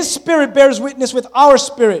 His Spirit bears witness with our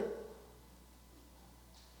spirit.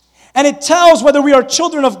 And it tells whether we are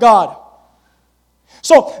children of God.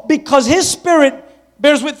 So, because His Spirit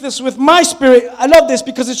bears witness with my spirit, I love this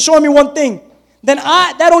because it's showing me one thing. Then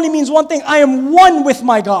that only means one thing. I am one with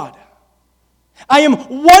my God. I am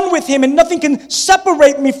one with Him, and nothing can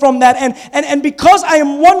separate me from that. And because I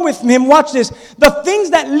am one with Him, watch this, the things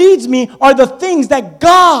that leads me are the things that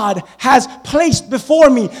God has placed before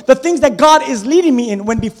me, the things that God is leading me in,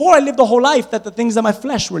 when before I lived the whole life that the things that my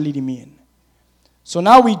flesh were leading me in. So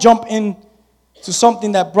now we jump in to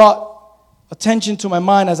something that brought attention to my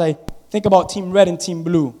mind as I think about Team Red and Team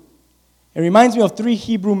Blue. It reminds me of 3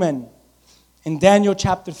 Hebrew men in Daniel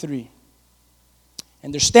chapter 3.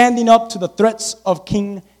 And they're standing up to the threats of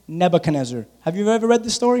King Nebuchadnezzar. Have you ever read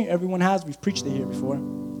this story? Everyone has. We've preached it here before.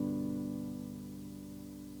 And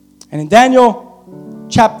in Daniel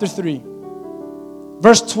chapter 3,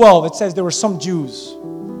 verse 12, it says there were some Jews.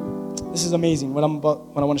 This is amazing what I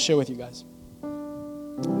want to share with you guys.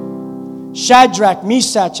 Shadrach,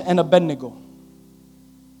 Meshach, and Abednego.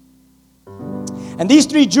 And these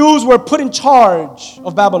 3 Jews were put in charge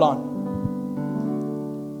of Babylon.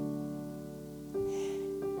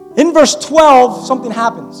 In verse 12, something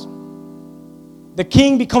happens. The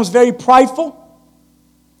king becomes very prideful.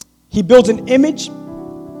 He builds an image.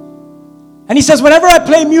 And he says, whenever I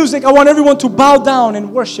play music, I want everyone to bow down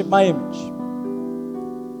and worship my image.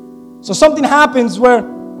 So something happens where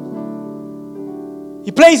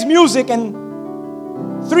he plays music, and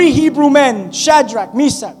 3 Hebrew men, Shadrach,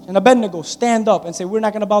 Meshach, and Abednego, stand up and say, we're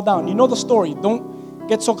not going to bow down. You know the story. Don't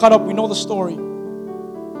get so caught up. We know the story.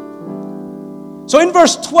 So in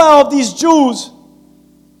verse 12, these Jews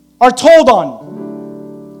are told on.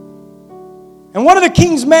 And one of the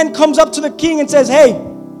king's men comes up to the king and says, hey,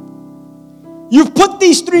 you've put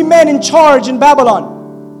these 3 men in charge in Babylon,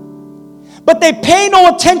 but they pay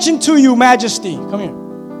no attention to you, Majesty. Come here.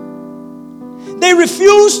 They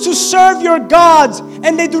refuse to serve your gods,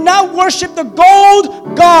 and they do not worship the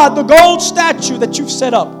gold god, the gold statue that you've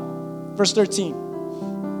set up. Verse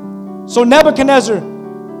 13. So Nebuchadnezzar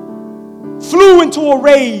flew into a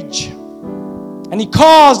rage, and he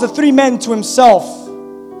caused the 3 men to himself.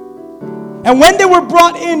 And when they were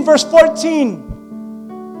brought in, verse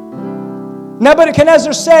 14,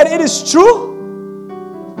 Nebuchadnezzar said, it is true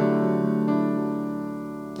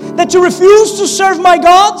that you refuse to serve my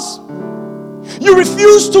gods? You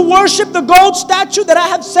refuse to worship the gold statue that I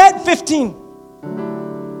have set? 15.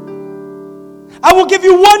 I will give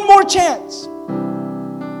you one more chance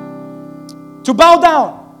to bow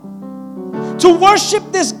down, to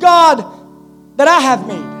worship this God that I have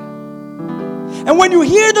made. And when you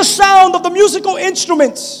hear the sound of the musical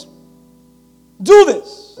instruments, do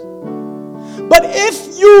this. But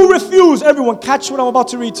if you refuse, everyone catch what I'm about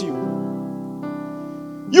to read to you.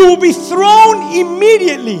 You will be thrown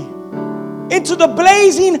immediately into the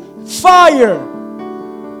blazing fire.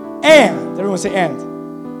 And, everyone say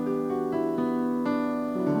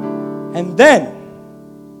and then,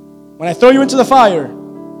 when I throw you into the fire,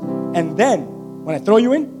 and then, when I throw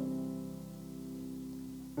you in,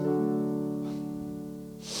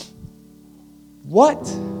 what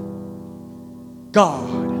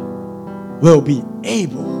God will be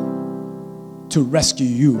able to rescue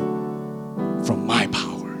you from my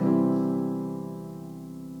power?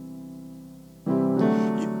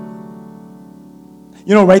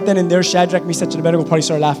 You know, right then and there, Shadrach, Meshach, and Abednego probably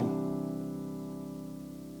started laughing.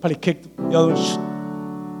 Probably kicked the other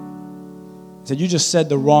one. He said, you just said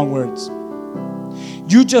the wrong words.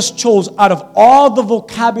 You just chose, out of all the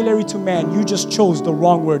vocabulary to man, you just chose the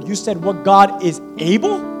wrong word. You said what God is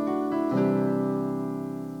able?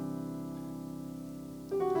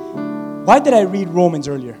 Why did I read Romans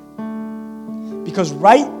earlier? Because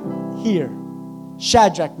right here,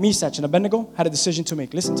 Shadrach, Meshach, and Abednego had a decision to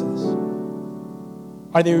make. Listen to this.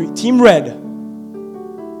 Are they team red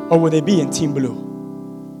or will they be in team blue?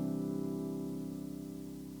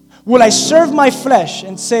 Will I serve my flesh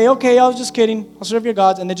and say, okay, I was just kidding, I'll serve your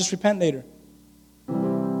gods, and then just repent later?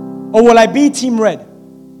 Or will I be team red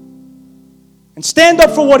and stand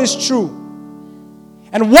up for what is true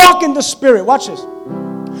and walk in the Spirit? Watch this.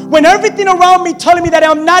 When everything around me telling me that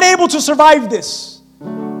I'm not able to survive this.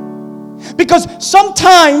 Because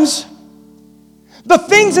sometimes the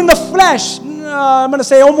things in the flesh, I'm going to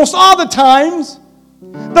say almost all the times,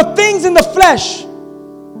 the things in the flesh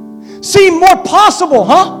seem more possible,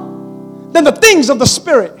 than the things of the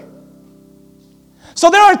Spirit. So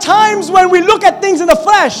there are times when we look at things in the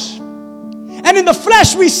flesh, and in the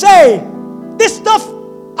flesh we say, this stuff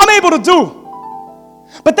I'm able to do.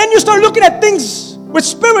 But then you start looking at things with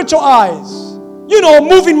spiritual eyes. You know,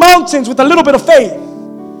 moving mountains with a little bit of faith.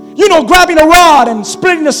 You know, grabbing a rod and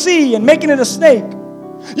splitting the sea and making it a snake.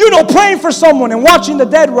 You know, praying for someone and watching the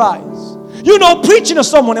dead rise. You know, preaching to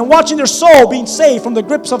someone and watching their soul being saved from the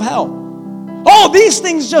grips of hell. All these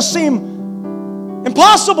things just seem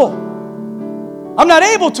impossible. I'm not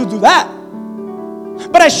able to do that.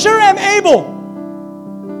 But I sure am able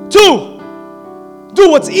to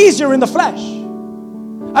do what's easier in the flesh.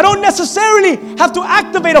 I don't necessarily have to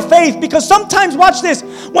activate a faith, because sometimes, watch this,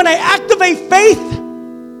 when I activate faith,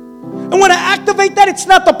 and when I activate that, it's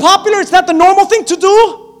not the popular, it's not the normal thing to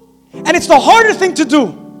do, and it's the harder thing to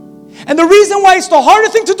do. And the reason why it's the harder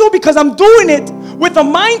thing to do, because I'm doing it with a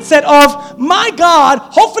mindset of, my God,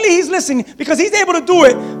 hopefully He's listening, because He's able to do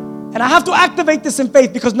it, and I have to activate this in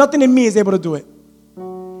faith, because nothing in me is able to do it.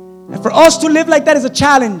 And for us to live like that is a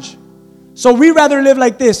challenge. So we rather live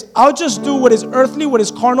like this. I'll just do what is earthly, what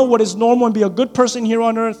is carnal, what is normal, and be a good person here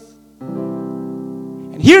on earth.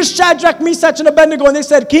 And here's Shadrach, Meshach, and Abednego, and they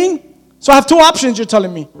said, King, so I have two options you're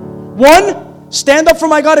telling me. One, stand up for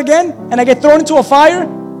my God again, and I get thrown into a fire.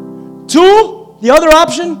 Two, the other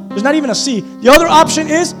option, there's not even a C. The other option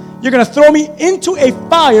is, you're going to throw me into a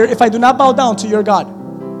fire if I do not bow down to your God.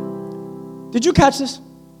 Did you catch this?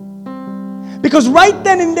 Because right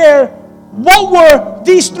then and there, what were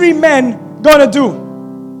these three men going to do?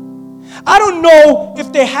 I don't know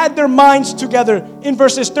if they had their minds together in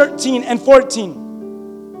verses 13 and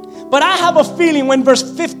 14. But I have a feeling when verse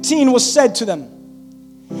 15 was said to them.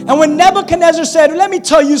 And when Nebuchadnezzar said, let me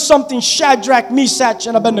tell you something, Shadrach, Meshach,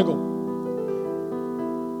 and Abednego.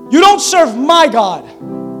 You don't serve my God.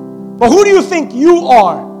 But who do you think you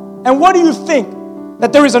are? And what do you think?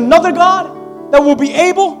 That there is another God? that will be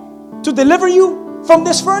able to deliver you from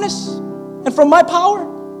this furnace and from my power?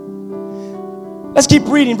 Let's keep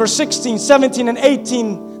reading. Verse 16, 17, and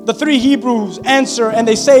 18. The three Hebrews answer and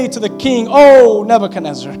they say to the king, "Oh,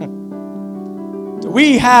 Nebuchadnezzar, do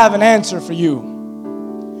we have an answer for you?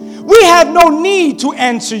 We have no need to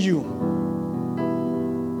answer you.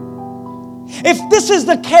 If this is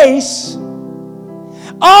the case,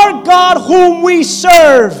 our God whom we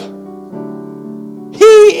serve,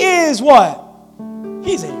 He is what?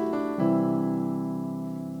 He's able."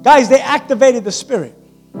 Guys, they activated the Spirit.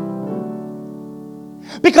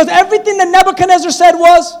 Because everything that Nebuchadnezzar said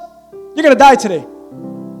was, you're going to die today.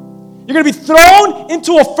 You're going to be thrown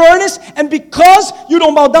into a furnace, and because you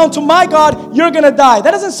don't bow down to my God, you're going to die.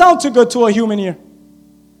 That doesn't sound too good to a human ear.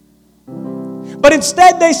 But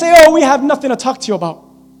instead they say, "Oh, we have nothing to talk to you about.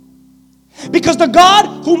 Because the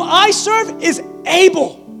God whom I serve is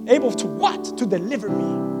able." Able to what? To deliver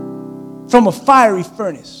me from a fiery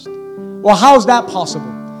furnace. Well, how's that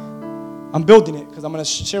possible? I'm building it because I'm going to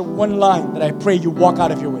share one line that I pray you walk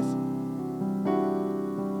out of here with.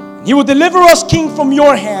 "He will deliver us, King, from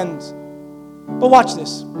your hands." But watch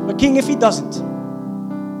this. But King, if He doesn't,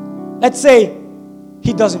 let's say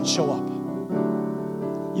He doesn't show up.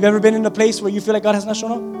 You've ever been in a place where you feel like God has not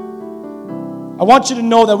shown up? I want you to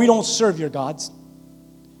know that we don't serve your gods,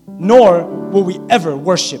 nor will we ever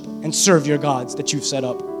worship and serve your gods that you've set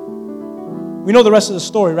up. We know the rest of the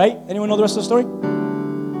story, right? Anyone know the rest of the story?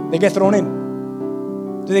 They get thrown in.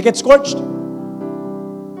 Do they get scorched?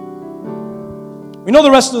 We know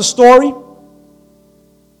the rest of the story.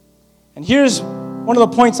 And here's one of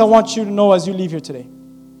the points I want you to know as you leave here today.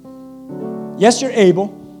 Yes, you're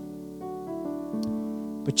able,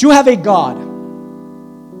 but you have a God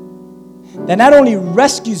that not only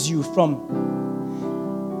rescues you from...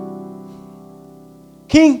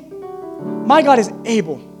 King, my God is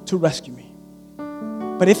able to rescue me.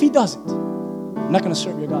 But if He doesn't, I'm not going to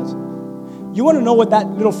serve your gods. You want to know what that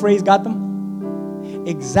little phrase got them?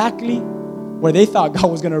 Exactly where they thought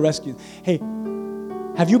God was going to rescue them. Hey,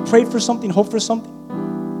 have you prayed for something, hoped for something?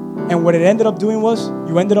 And what it ended up doing was,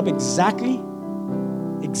 you ended up exactly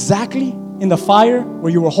in the fire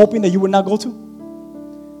where you were hoping that you would not go to?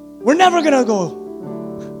 We're never going to go.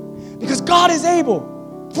 Because God is able.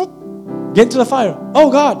 Get into the fire.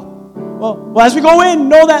 Oh, God. Well, as we go in,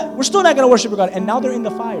 know that we're still not going to worship your God. And now they're in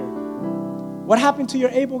the fire. What happened to your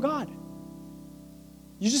able God?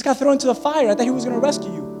 You just got thrown into the fire. I thought He was going to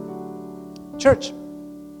rescue you. Church,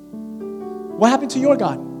 what happened to your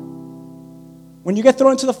God? When you get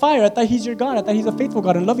thrown into the fire, I thought He's your God. I thought He's a faithful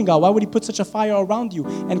God and loving God. Why would He put such a fire around you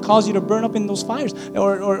and cause you to burn up in those fires?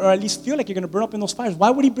 Or at least feel like you're going to burn up in those fires? Why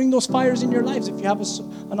would He bring those fires in your lives if you have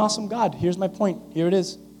an awesome God? Here's my point. Here it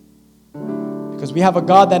is. Because we have a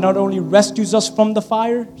God that not only rescues us from the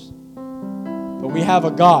fires, but we have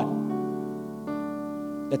a God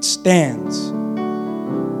that stands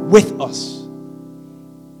with us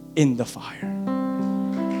in the fire.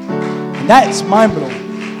 And that's mind-blowing.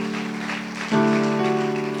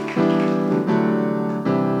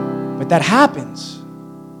 But that happens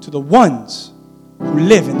to the ones who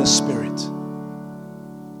live in the Spirit.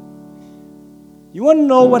 You want to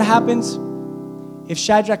know what happens if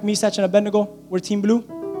Shadrach, Meshach, and Abednego were Team Blue?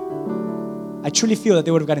 I truly feel that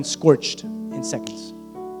they would have gotten scorched in seconds.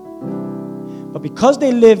 But because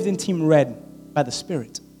they lived in Team Red by the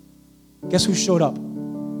Spirit, guess who showed up?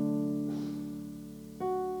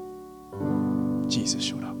 Jesus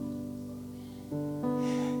showed up.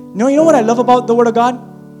 You know what I love about the Word of God?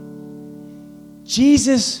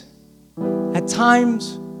 Jesus, at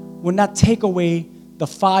times, will not take away the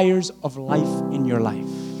fires of life in your life.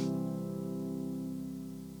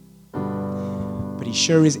 But He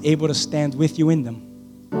sure is able to stand with you in them.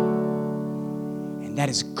 And that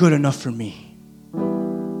is good enough for me.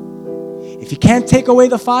 If He can't take away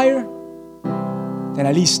the fire, then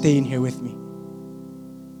at least stay in here with me.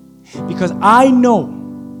 Because I know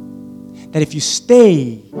that if you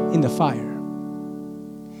stay in the fire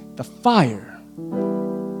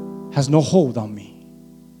has no hold on me.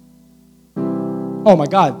 Oh my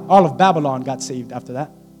God, all of Babylon got saved after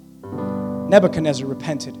that. Nebuchadnezzar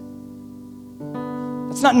repented.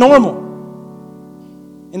 That's not normal.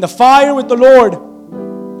 In the fire with the Lord,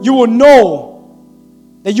 you will know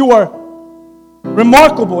that you are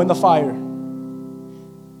remarkable in the fire.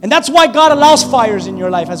 And that's why God allows fires in your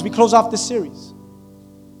life as we close off this series.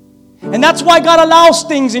 And that's why God allows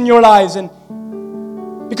things in your lives. And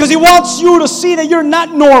because He wants you to see that you're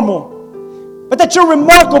not normal, but that you're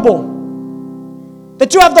remarkable.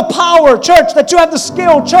 That you have the power, church, that you have the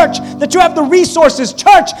skill, church, that you have the resources,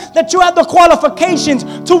 church, that you have the qualifications.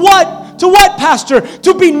 To what? To what, Pastor?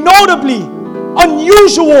 To be notably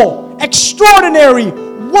unusual, extraordinary,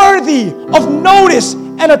 worthy of notice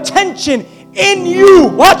and attention in you.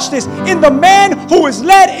 Watch this. In the man who is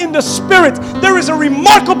led in the Spirit, there is a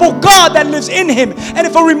remarkable God that lives in him. And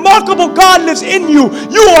if a remarkable God lives in you,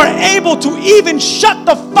 you are able to even shut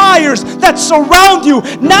the fires that surround you,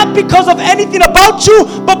 not because of anything about you,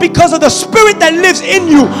 but because of the Spirit that lives in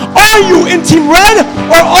you. Are you in Team Red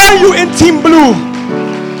or are you in Team Blue?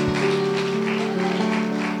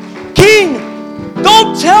 King,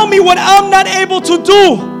 don't tell me what I'm not able to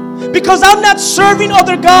do, because I'm not serving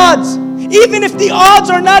other gods. Even if the odds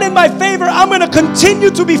are not in my favor, I'm going to continue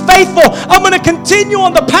to be faithful. I'm going to continue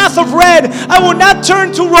on the path of red. I will not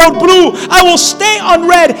turn to road blue. I will stay on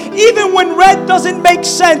red, even when red doesn't make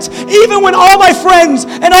sense. Even when all my friends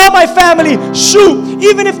and all my family shoot.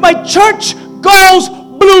 Even if my church goes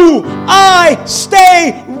blue, I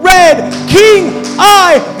stay red. King,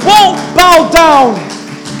 I won't bow down,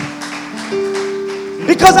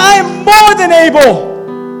 because I am more than able.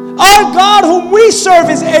 Our God whom we serve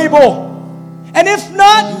is able. And if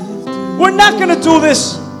not, we're not going to do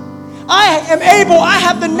this. I am able. I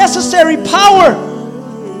have the necessary power.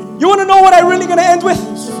 You want to know what I'm really going to end with?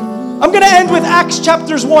 I'm going to end with Acts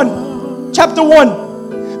chapter 1.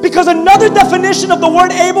 Because another definition of the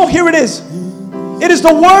word able, here it is. It is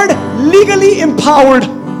the word legally empowered.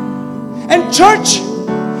 And church,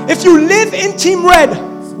 if you live in Team Red,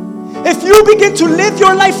 if you begin to live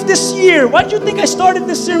your life this year, why do you think I started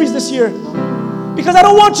this series this year? Because I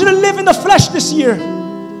don't want you to live in the flesh this year.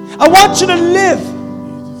 I want you to live.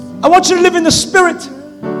 I want you to live in the Spirit.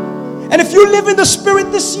 And if you live in the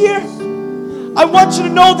Spirit this year, I want you to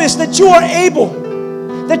know this, that you are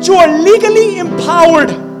able, that you are legally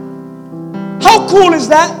empowered. How cool is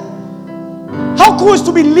that? How cool is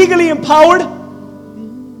to be legally empowered?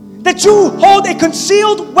 That you hold a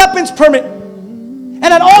concealed weapons permit, and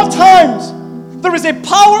at all times there is a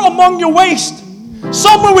power among your waist,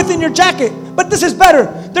 somewhere within your jacket. But this is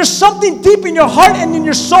better. There's something deep in your heart and in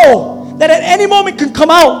your soul that at any moment could come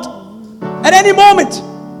out. At any moment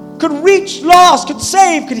could reach lost, could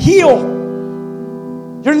save, could heal.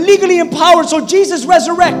 You're legally empowered. So Jesus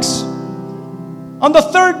resurrects. On the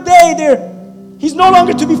third day, he's no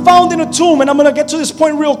longer to be found in a tomb. And I'm going to get to this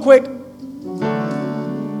point real quick.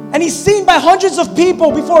 And he's seen by hundreds of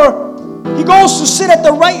people before he goes to sit at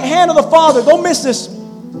the right hand of the Father. Don't miss this.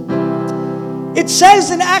 It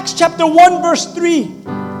says in Acts chapter 1 verse 3,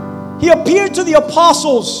 he appeared to the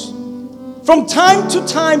apostles from time to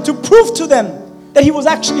time to prove to them that he was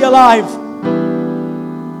actually alive.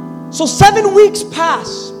 So 7 weeks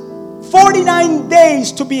pass, 49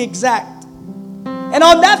 days to be exact. And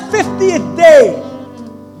on that 50th day,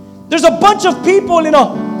 there's a bunch of people in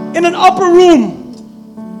an upper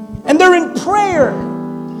room, and they're in prayer.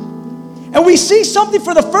 And we see something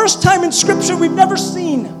for the first time in Scripture we've never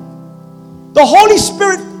seen. The Holy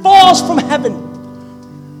Spirit falls from heaven,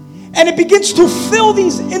 and it begins to fill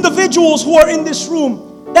these individuals who are in this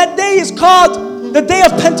room. That day is called the day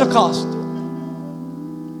of Pentecost.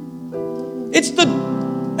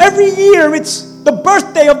 Every year it's the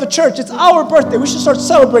birthday of the church. It's our birthday. We should start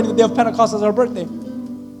celebrating the day of Pentecost as our birthday.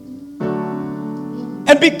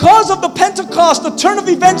 And because of the Pentecost, the turn of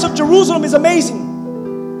events of Jerusalem is amazing.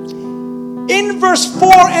 In verse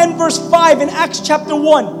 4 and verse 5 in Acts chapter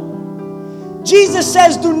 1, Jesus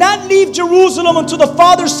says, do not leave Jerusalem until the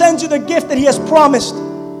Father sends you the gift that he has promised.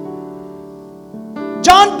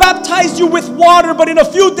 John baptized you with water, but in a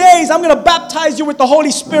few days I'm going to baptize you with the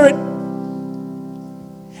Holy Spirit.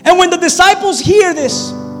 And when the disciples hear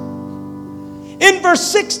this, in verse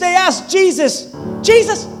 6 they ask Jesus,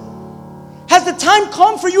 has the time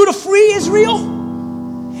come for you to free Israel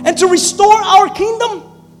and to restore our kingdom?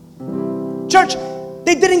 Church,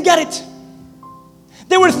 they didn't get it.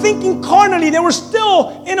 They were thinking carnally. They were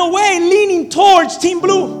still, in a way, leaning towards Team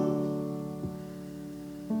Blue.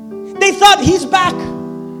 They thought, he's back.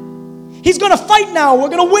 He's going to fight now. We're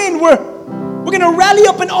going to win. We're going to rally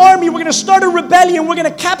up an army. We're going to start a rebellion. We're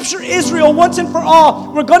going to capture Israel once and for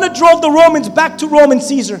all. We're going to drive the Romans back to Roman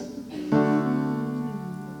Caesar.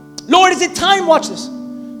 Lord, is it time, watch this,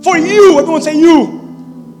 for you, everyone say you,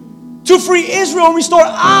 to free Israel and restore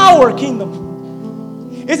our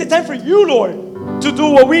kingdom? Is it time for you, Lord, to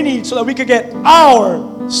do what we need so that we could get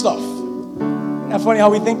our stuff? Isn't that funny how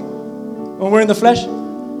we think when we're in the flesh?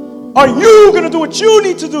 Are you going to do what you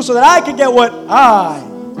need to do so that I can get what I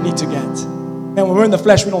need to get? And when we're in the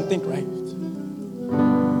flesh, we don't think right.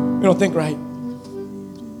 We don't think right.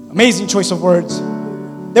 Amazing choice of words.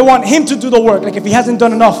 They want him to do the work, like if he hasn't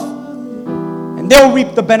done enough. And they'll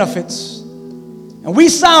reap the benefits. And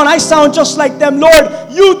I sound just like them.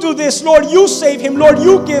 Lord, you do this. Lord, you save him. Lord,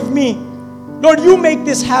 you give me. Lord, you make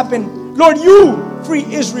this happen. Lord, you free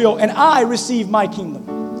Israel and I receive my kingdom.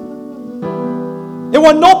 They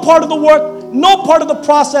want no part of the work, no part of the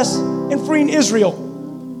process in freeing Israel.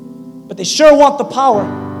 But they sure want the power.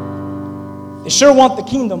 They sure want the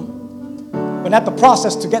kingdom, but not the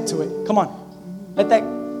process to get to it. Come on. Let that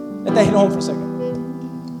hit home for a second.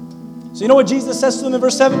 So you know what Jesus says to them in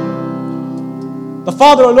verse 7? The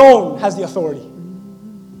Father alone has the authority.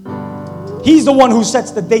 He's the one who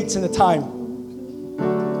sets the dates and the time.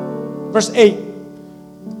 Verse 8.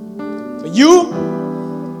 But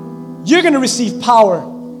you're going to receive power.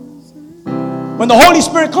 When the Holy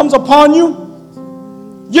Spirit comes upon you,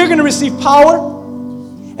 you're going to receive power.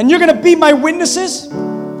 And you're going to be my witnesses.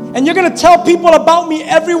 And you're going to tell people about me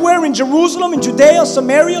everywhere in Jerusalem, in Judea,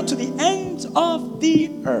 Samaria, to the ends of the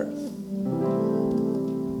earth.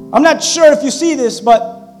 I'm not sure if you see this,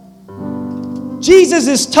 but Jesus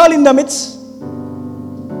is telling them it's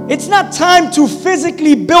not time to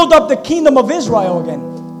physically build up the kingdom of Israel again.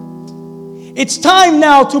 It's time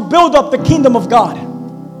now to build up the kingdom of God.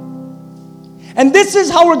 And this is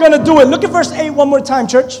how we're going to do it. Look at verse 8 one more time,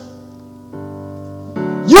 church.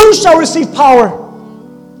 You shall receive power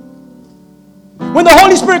when the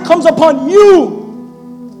Holy Spirit comes upon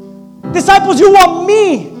you. Disciples, you want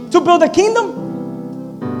me to build a kingdom?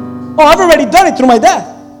 Oh, I've already done it through my death.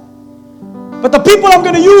 But the people I'm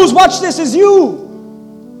going to use, watch this, is you.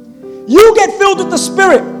 You get filled with the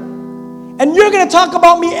Spirit. And you're going to talk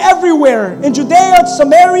about me everywhere. In Judea,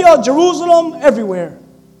 Samaria, Jerusalem, everywhere.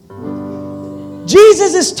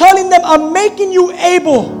 Jesus is telling them, I'm making you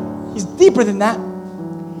able. He's deeper than that.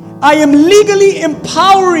 I am legally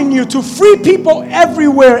empowering you to free people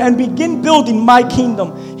everywhere and begin building my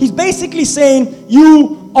kingdom. He's basically saying,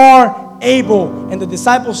 you are able. And the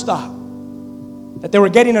disciples thought that they were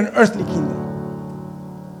getting an earthly kingdom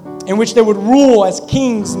in which they would rule as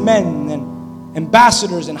kings, men, and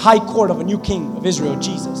ambassadors and high court of a new king of Israel,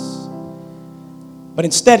 Jesus. But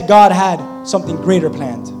instead, God had something greater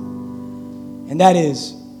planned. And that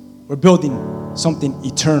is, we're building something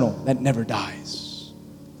eternal that never dies.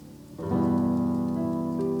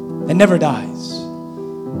 That never dies.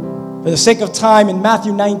 For the sake of time, in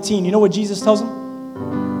Matthew 19, you know what Jesus tells them?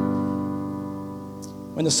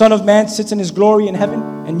 When the Son of Man sits in his glory in heaven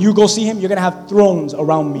and you go see him, you're going to have thrones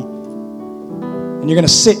around me. And you're going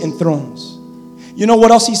to sit in thrones. You know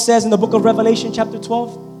what else he says in the book of Revelation chapter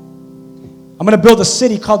 12? I'm going to build a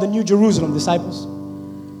city called the New Jerusalem, disciples.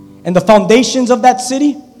 And the foundations of that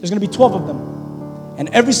city, there's going to be 12 of them. And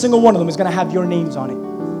every single one of them is going to have your names on it.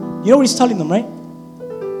 You know what he's telling them, right?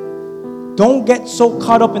 Don't get so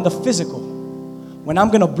caught up in the physical when I'm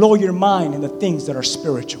going to blow your mind in the things that are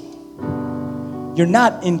spiritual. You're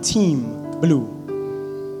not in team blue.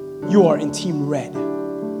 You are in team red.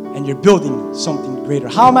 And you're building something greater.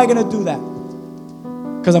 How am I going to do that?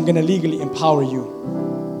 Because I'm going to legally empower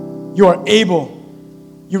you. You are able.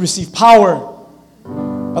 You receive power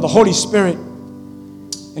by the Holy Spirit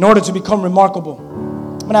in order to become remarkable.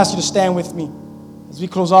 I'm going to ask you to stand with me as we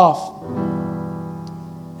close off.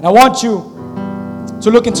 And I want you to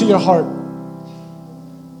look into your heart.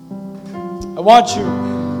 I want you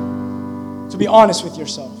to be honest with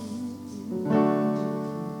yourself.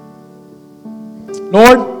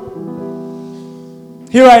 Lord,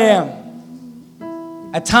 here I am.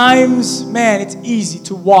 At times, man, it's easy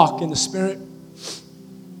to walk in the Spirit.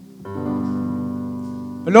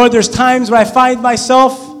 But Lord, there's times where I find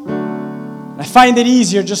myself, I find it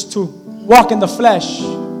easier just to walk in the flesh.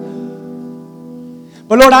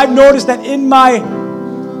 But Lord, I've noticed that in my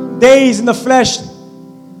days in the flesh,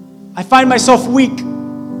 I find myself weak.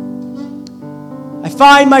 I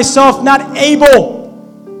find myself not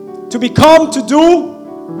able to become, to do,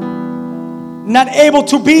 not able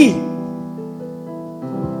to be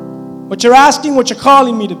what you're asking, what you're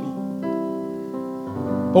calling me to be.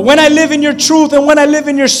 But when I live in your truth and when I live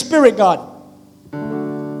in your Spirit, God,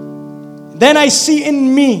 then I see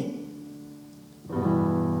in me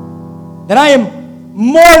that I am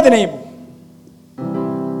more than able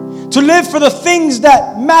to live for the things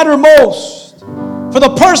that matter most, for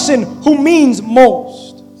the person who means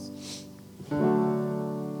most.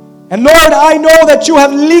 And Lord, I know that you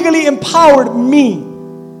have legally empowered me.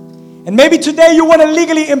 And maybe today you want to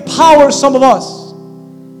legally empower some of us.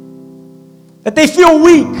 That they feel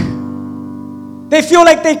weak. They feel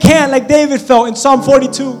like they can't, like David felt in Psalm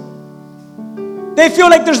 42. They feel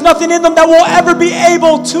like there's nothing in them that will ever be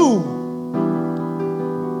able to.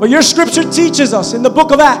 But your scripture teaches us in the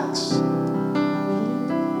book of Acts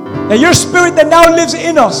that your Spirit that now lives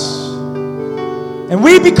in us, and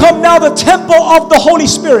we become now the temple of the Holy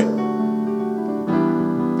Spirit,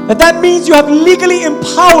 that means you have legally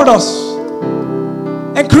empowered us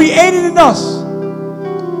and created in us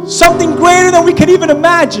something greater than we could even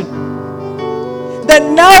imagine. That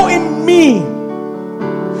now in me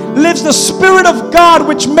lives the Spirit of God,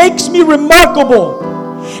 which makes me remarkable.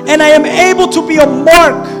 And I am able to be a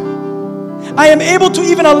mark. I am able to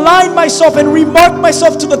even align myself and remark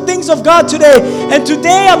myself to the things of God today. And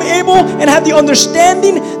today I'm able and have the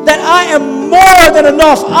understanding that I am more than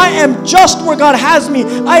enough. I am just where God has me.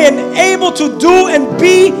 I am able to do and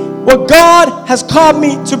be what God has called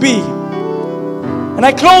me to be. And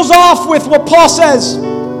I close off with what Paul says.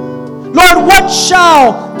 Lord, what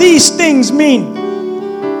shall these things mean?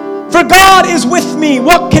 For God is with me.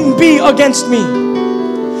 What can be against me?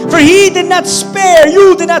 For He did not spare,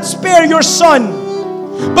 you did not spare your Son,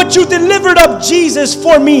 but you delivered up Jesus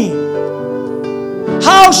for me.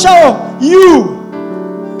 How shall you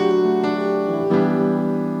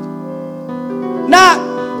not,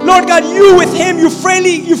 Lord God, you with Him, you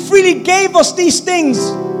freely gave us these things.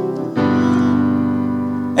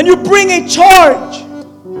 And you bring a charge.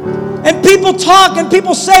 And people talk and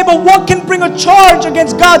people say, but what can bring a charge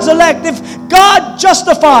against God's elect? If God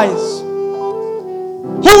justifies,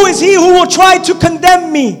 who is he who will try to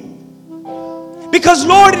condemn me? Because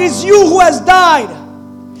Lord, it is you who has died,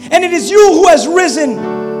 and it is you who has risen,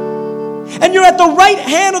 and you're at the right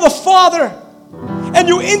hand of the Father, and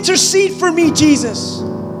you intercede for me, Jesus.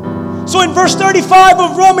 So in verse 35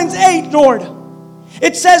 of Romans 8, Lord,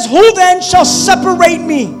 it says, who then shall separate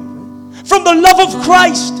me from the love of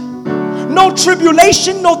Christ? No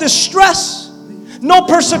tribulation, no distress, no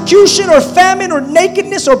persecution or famine or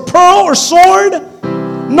nakedness or peril or sword,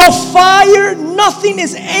 no fire, nothing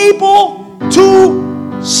is able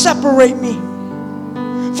to separate me.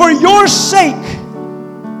 For your sake,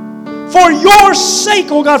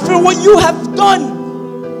 oh God, for what you have done.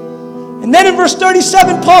 And then in verse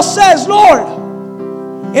 37, Paul says, Lord,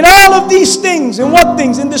 in all of these things, in what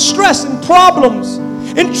things? In distress, in problems,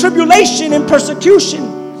 in tribulation, in persecution,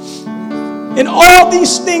 in all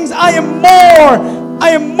these things, I am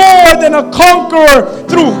more than a conqueror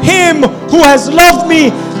through Him who has loved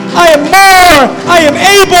me. I am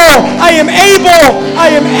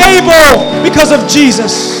able because of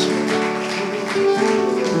Jesus.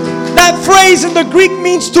 That phrase in the Greek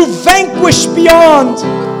means to vanquish beyond.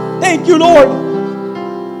 Thank you, Lord.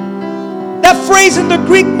 That phrase in the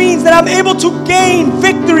Greek means that I'm able to gain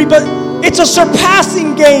victory, but it's a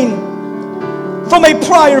surpassing gain from a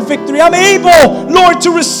prior victory. I'm able, Lord,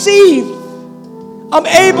 to receive. I'm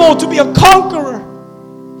able to be a conqueror.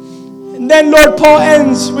 And then, Lord, Paul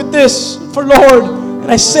ends with this, for Lord,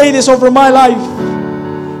 and I say this over my life,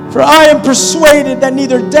 for I am persuaded that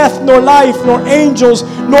neither death, nor life, nor angels,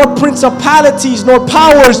 nor principalities, nor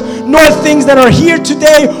powers, nor things that are here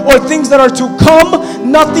today, or things that are to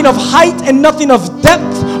come, nothing of height and nothing of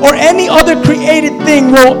depth, or any other created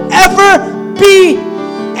thing will ever be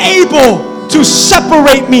able to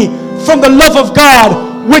separate me from the love of God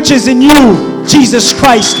which is in you, Jesus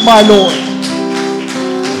Christ, my Lord.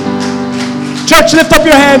 Church, lift up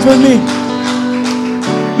your hands with me.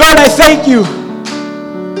 Lord, I thank you.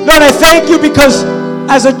 Lord, I thank you because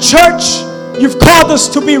as a church, you've called us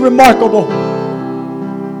to be remarkable.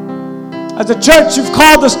 As a church, you've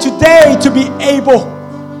called us today to be able.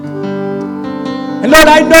 And Lord,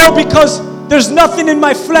 I know because there's nothing in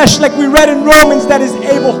my flesh, like we read in Romans, that is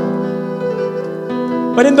able.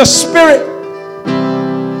 But in the Spirit,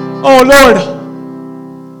 oh Lord,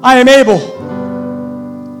 I am able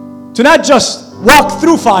to not just walk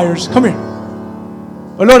through fires, come here,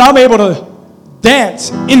 but Lord, I'm able to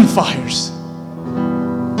dance in fires.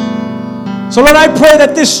 So Lord, I pray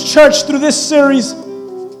that this church, through this series,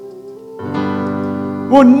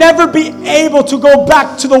 will never be able to go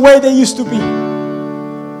back to the way they used to be.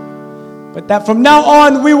 But that from now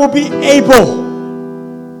on, we will be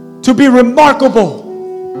able to be remarkable,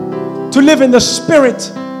 to live in the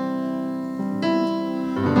Spirit.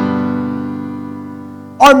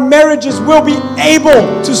 Our marriages will be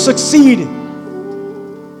able to succeed.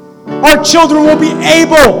 Our children will be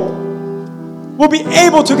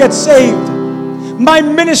able to get saved. My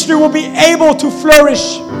ministry will be able to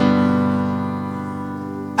flourish.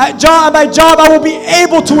 At my job, I will be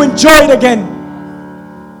able to enjoy it again.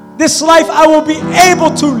 This life, I will be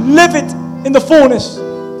able to live it in the fullness.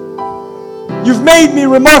 You've made me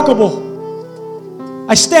remarkable.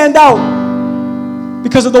 I stand out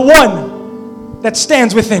because of the one that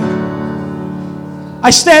stands within. I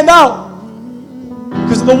stand out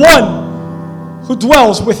because of the one who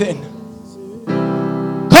dwells within.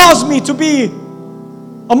 Cause me to be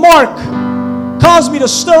a mark. Cause me to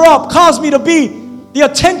stir up. Cause me to be the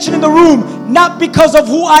attention in the room, not because of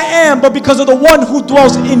who I am, but because of the one who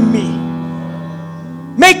dwells in me.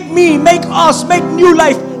 Make me, make us, make New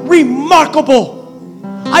Life remarkable.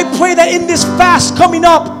 I pray that in this fast coming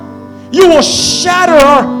up, you will shatter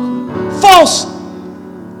our false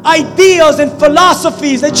ideas and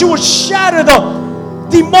philosophies, that you would shatter the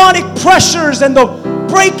demonic pressures and the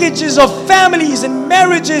breakages of families and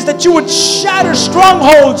marriages, that you would shatter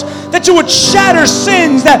strongholds, that you would shatter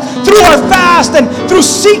sins, that through our fast and through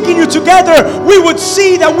seeking you together, we would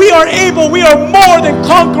see that we are able, we are more than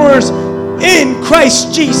conquerors in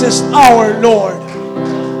Christ Jesus our Lord.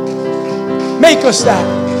 Make us that.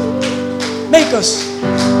 Make us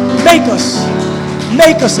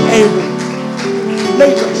able.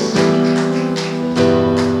 Make us.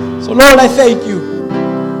 So Lord, I thank you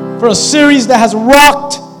for a series that has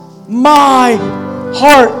rocked my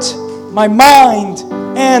heart, my mind,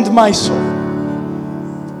 and my soul.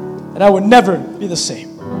 That I would never be the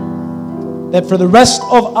same. That for the rest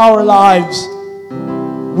of our lives,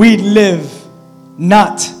 we live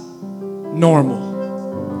not normal.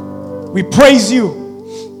 We praise you.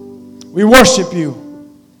 We worship you.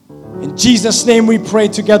 In Jesus' name we pray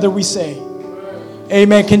together, we say,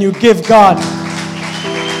 amen. Can you give God the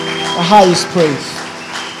highest praise?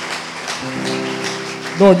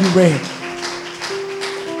 Lord, you reign.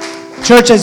 Church, as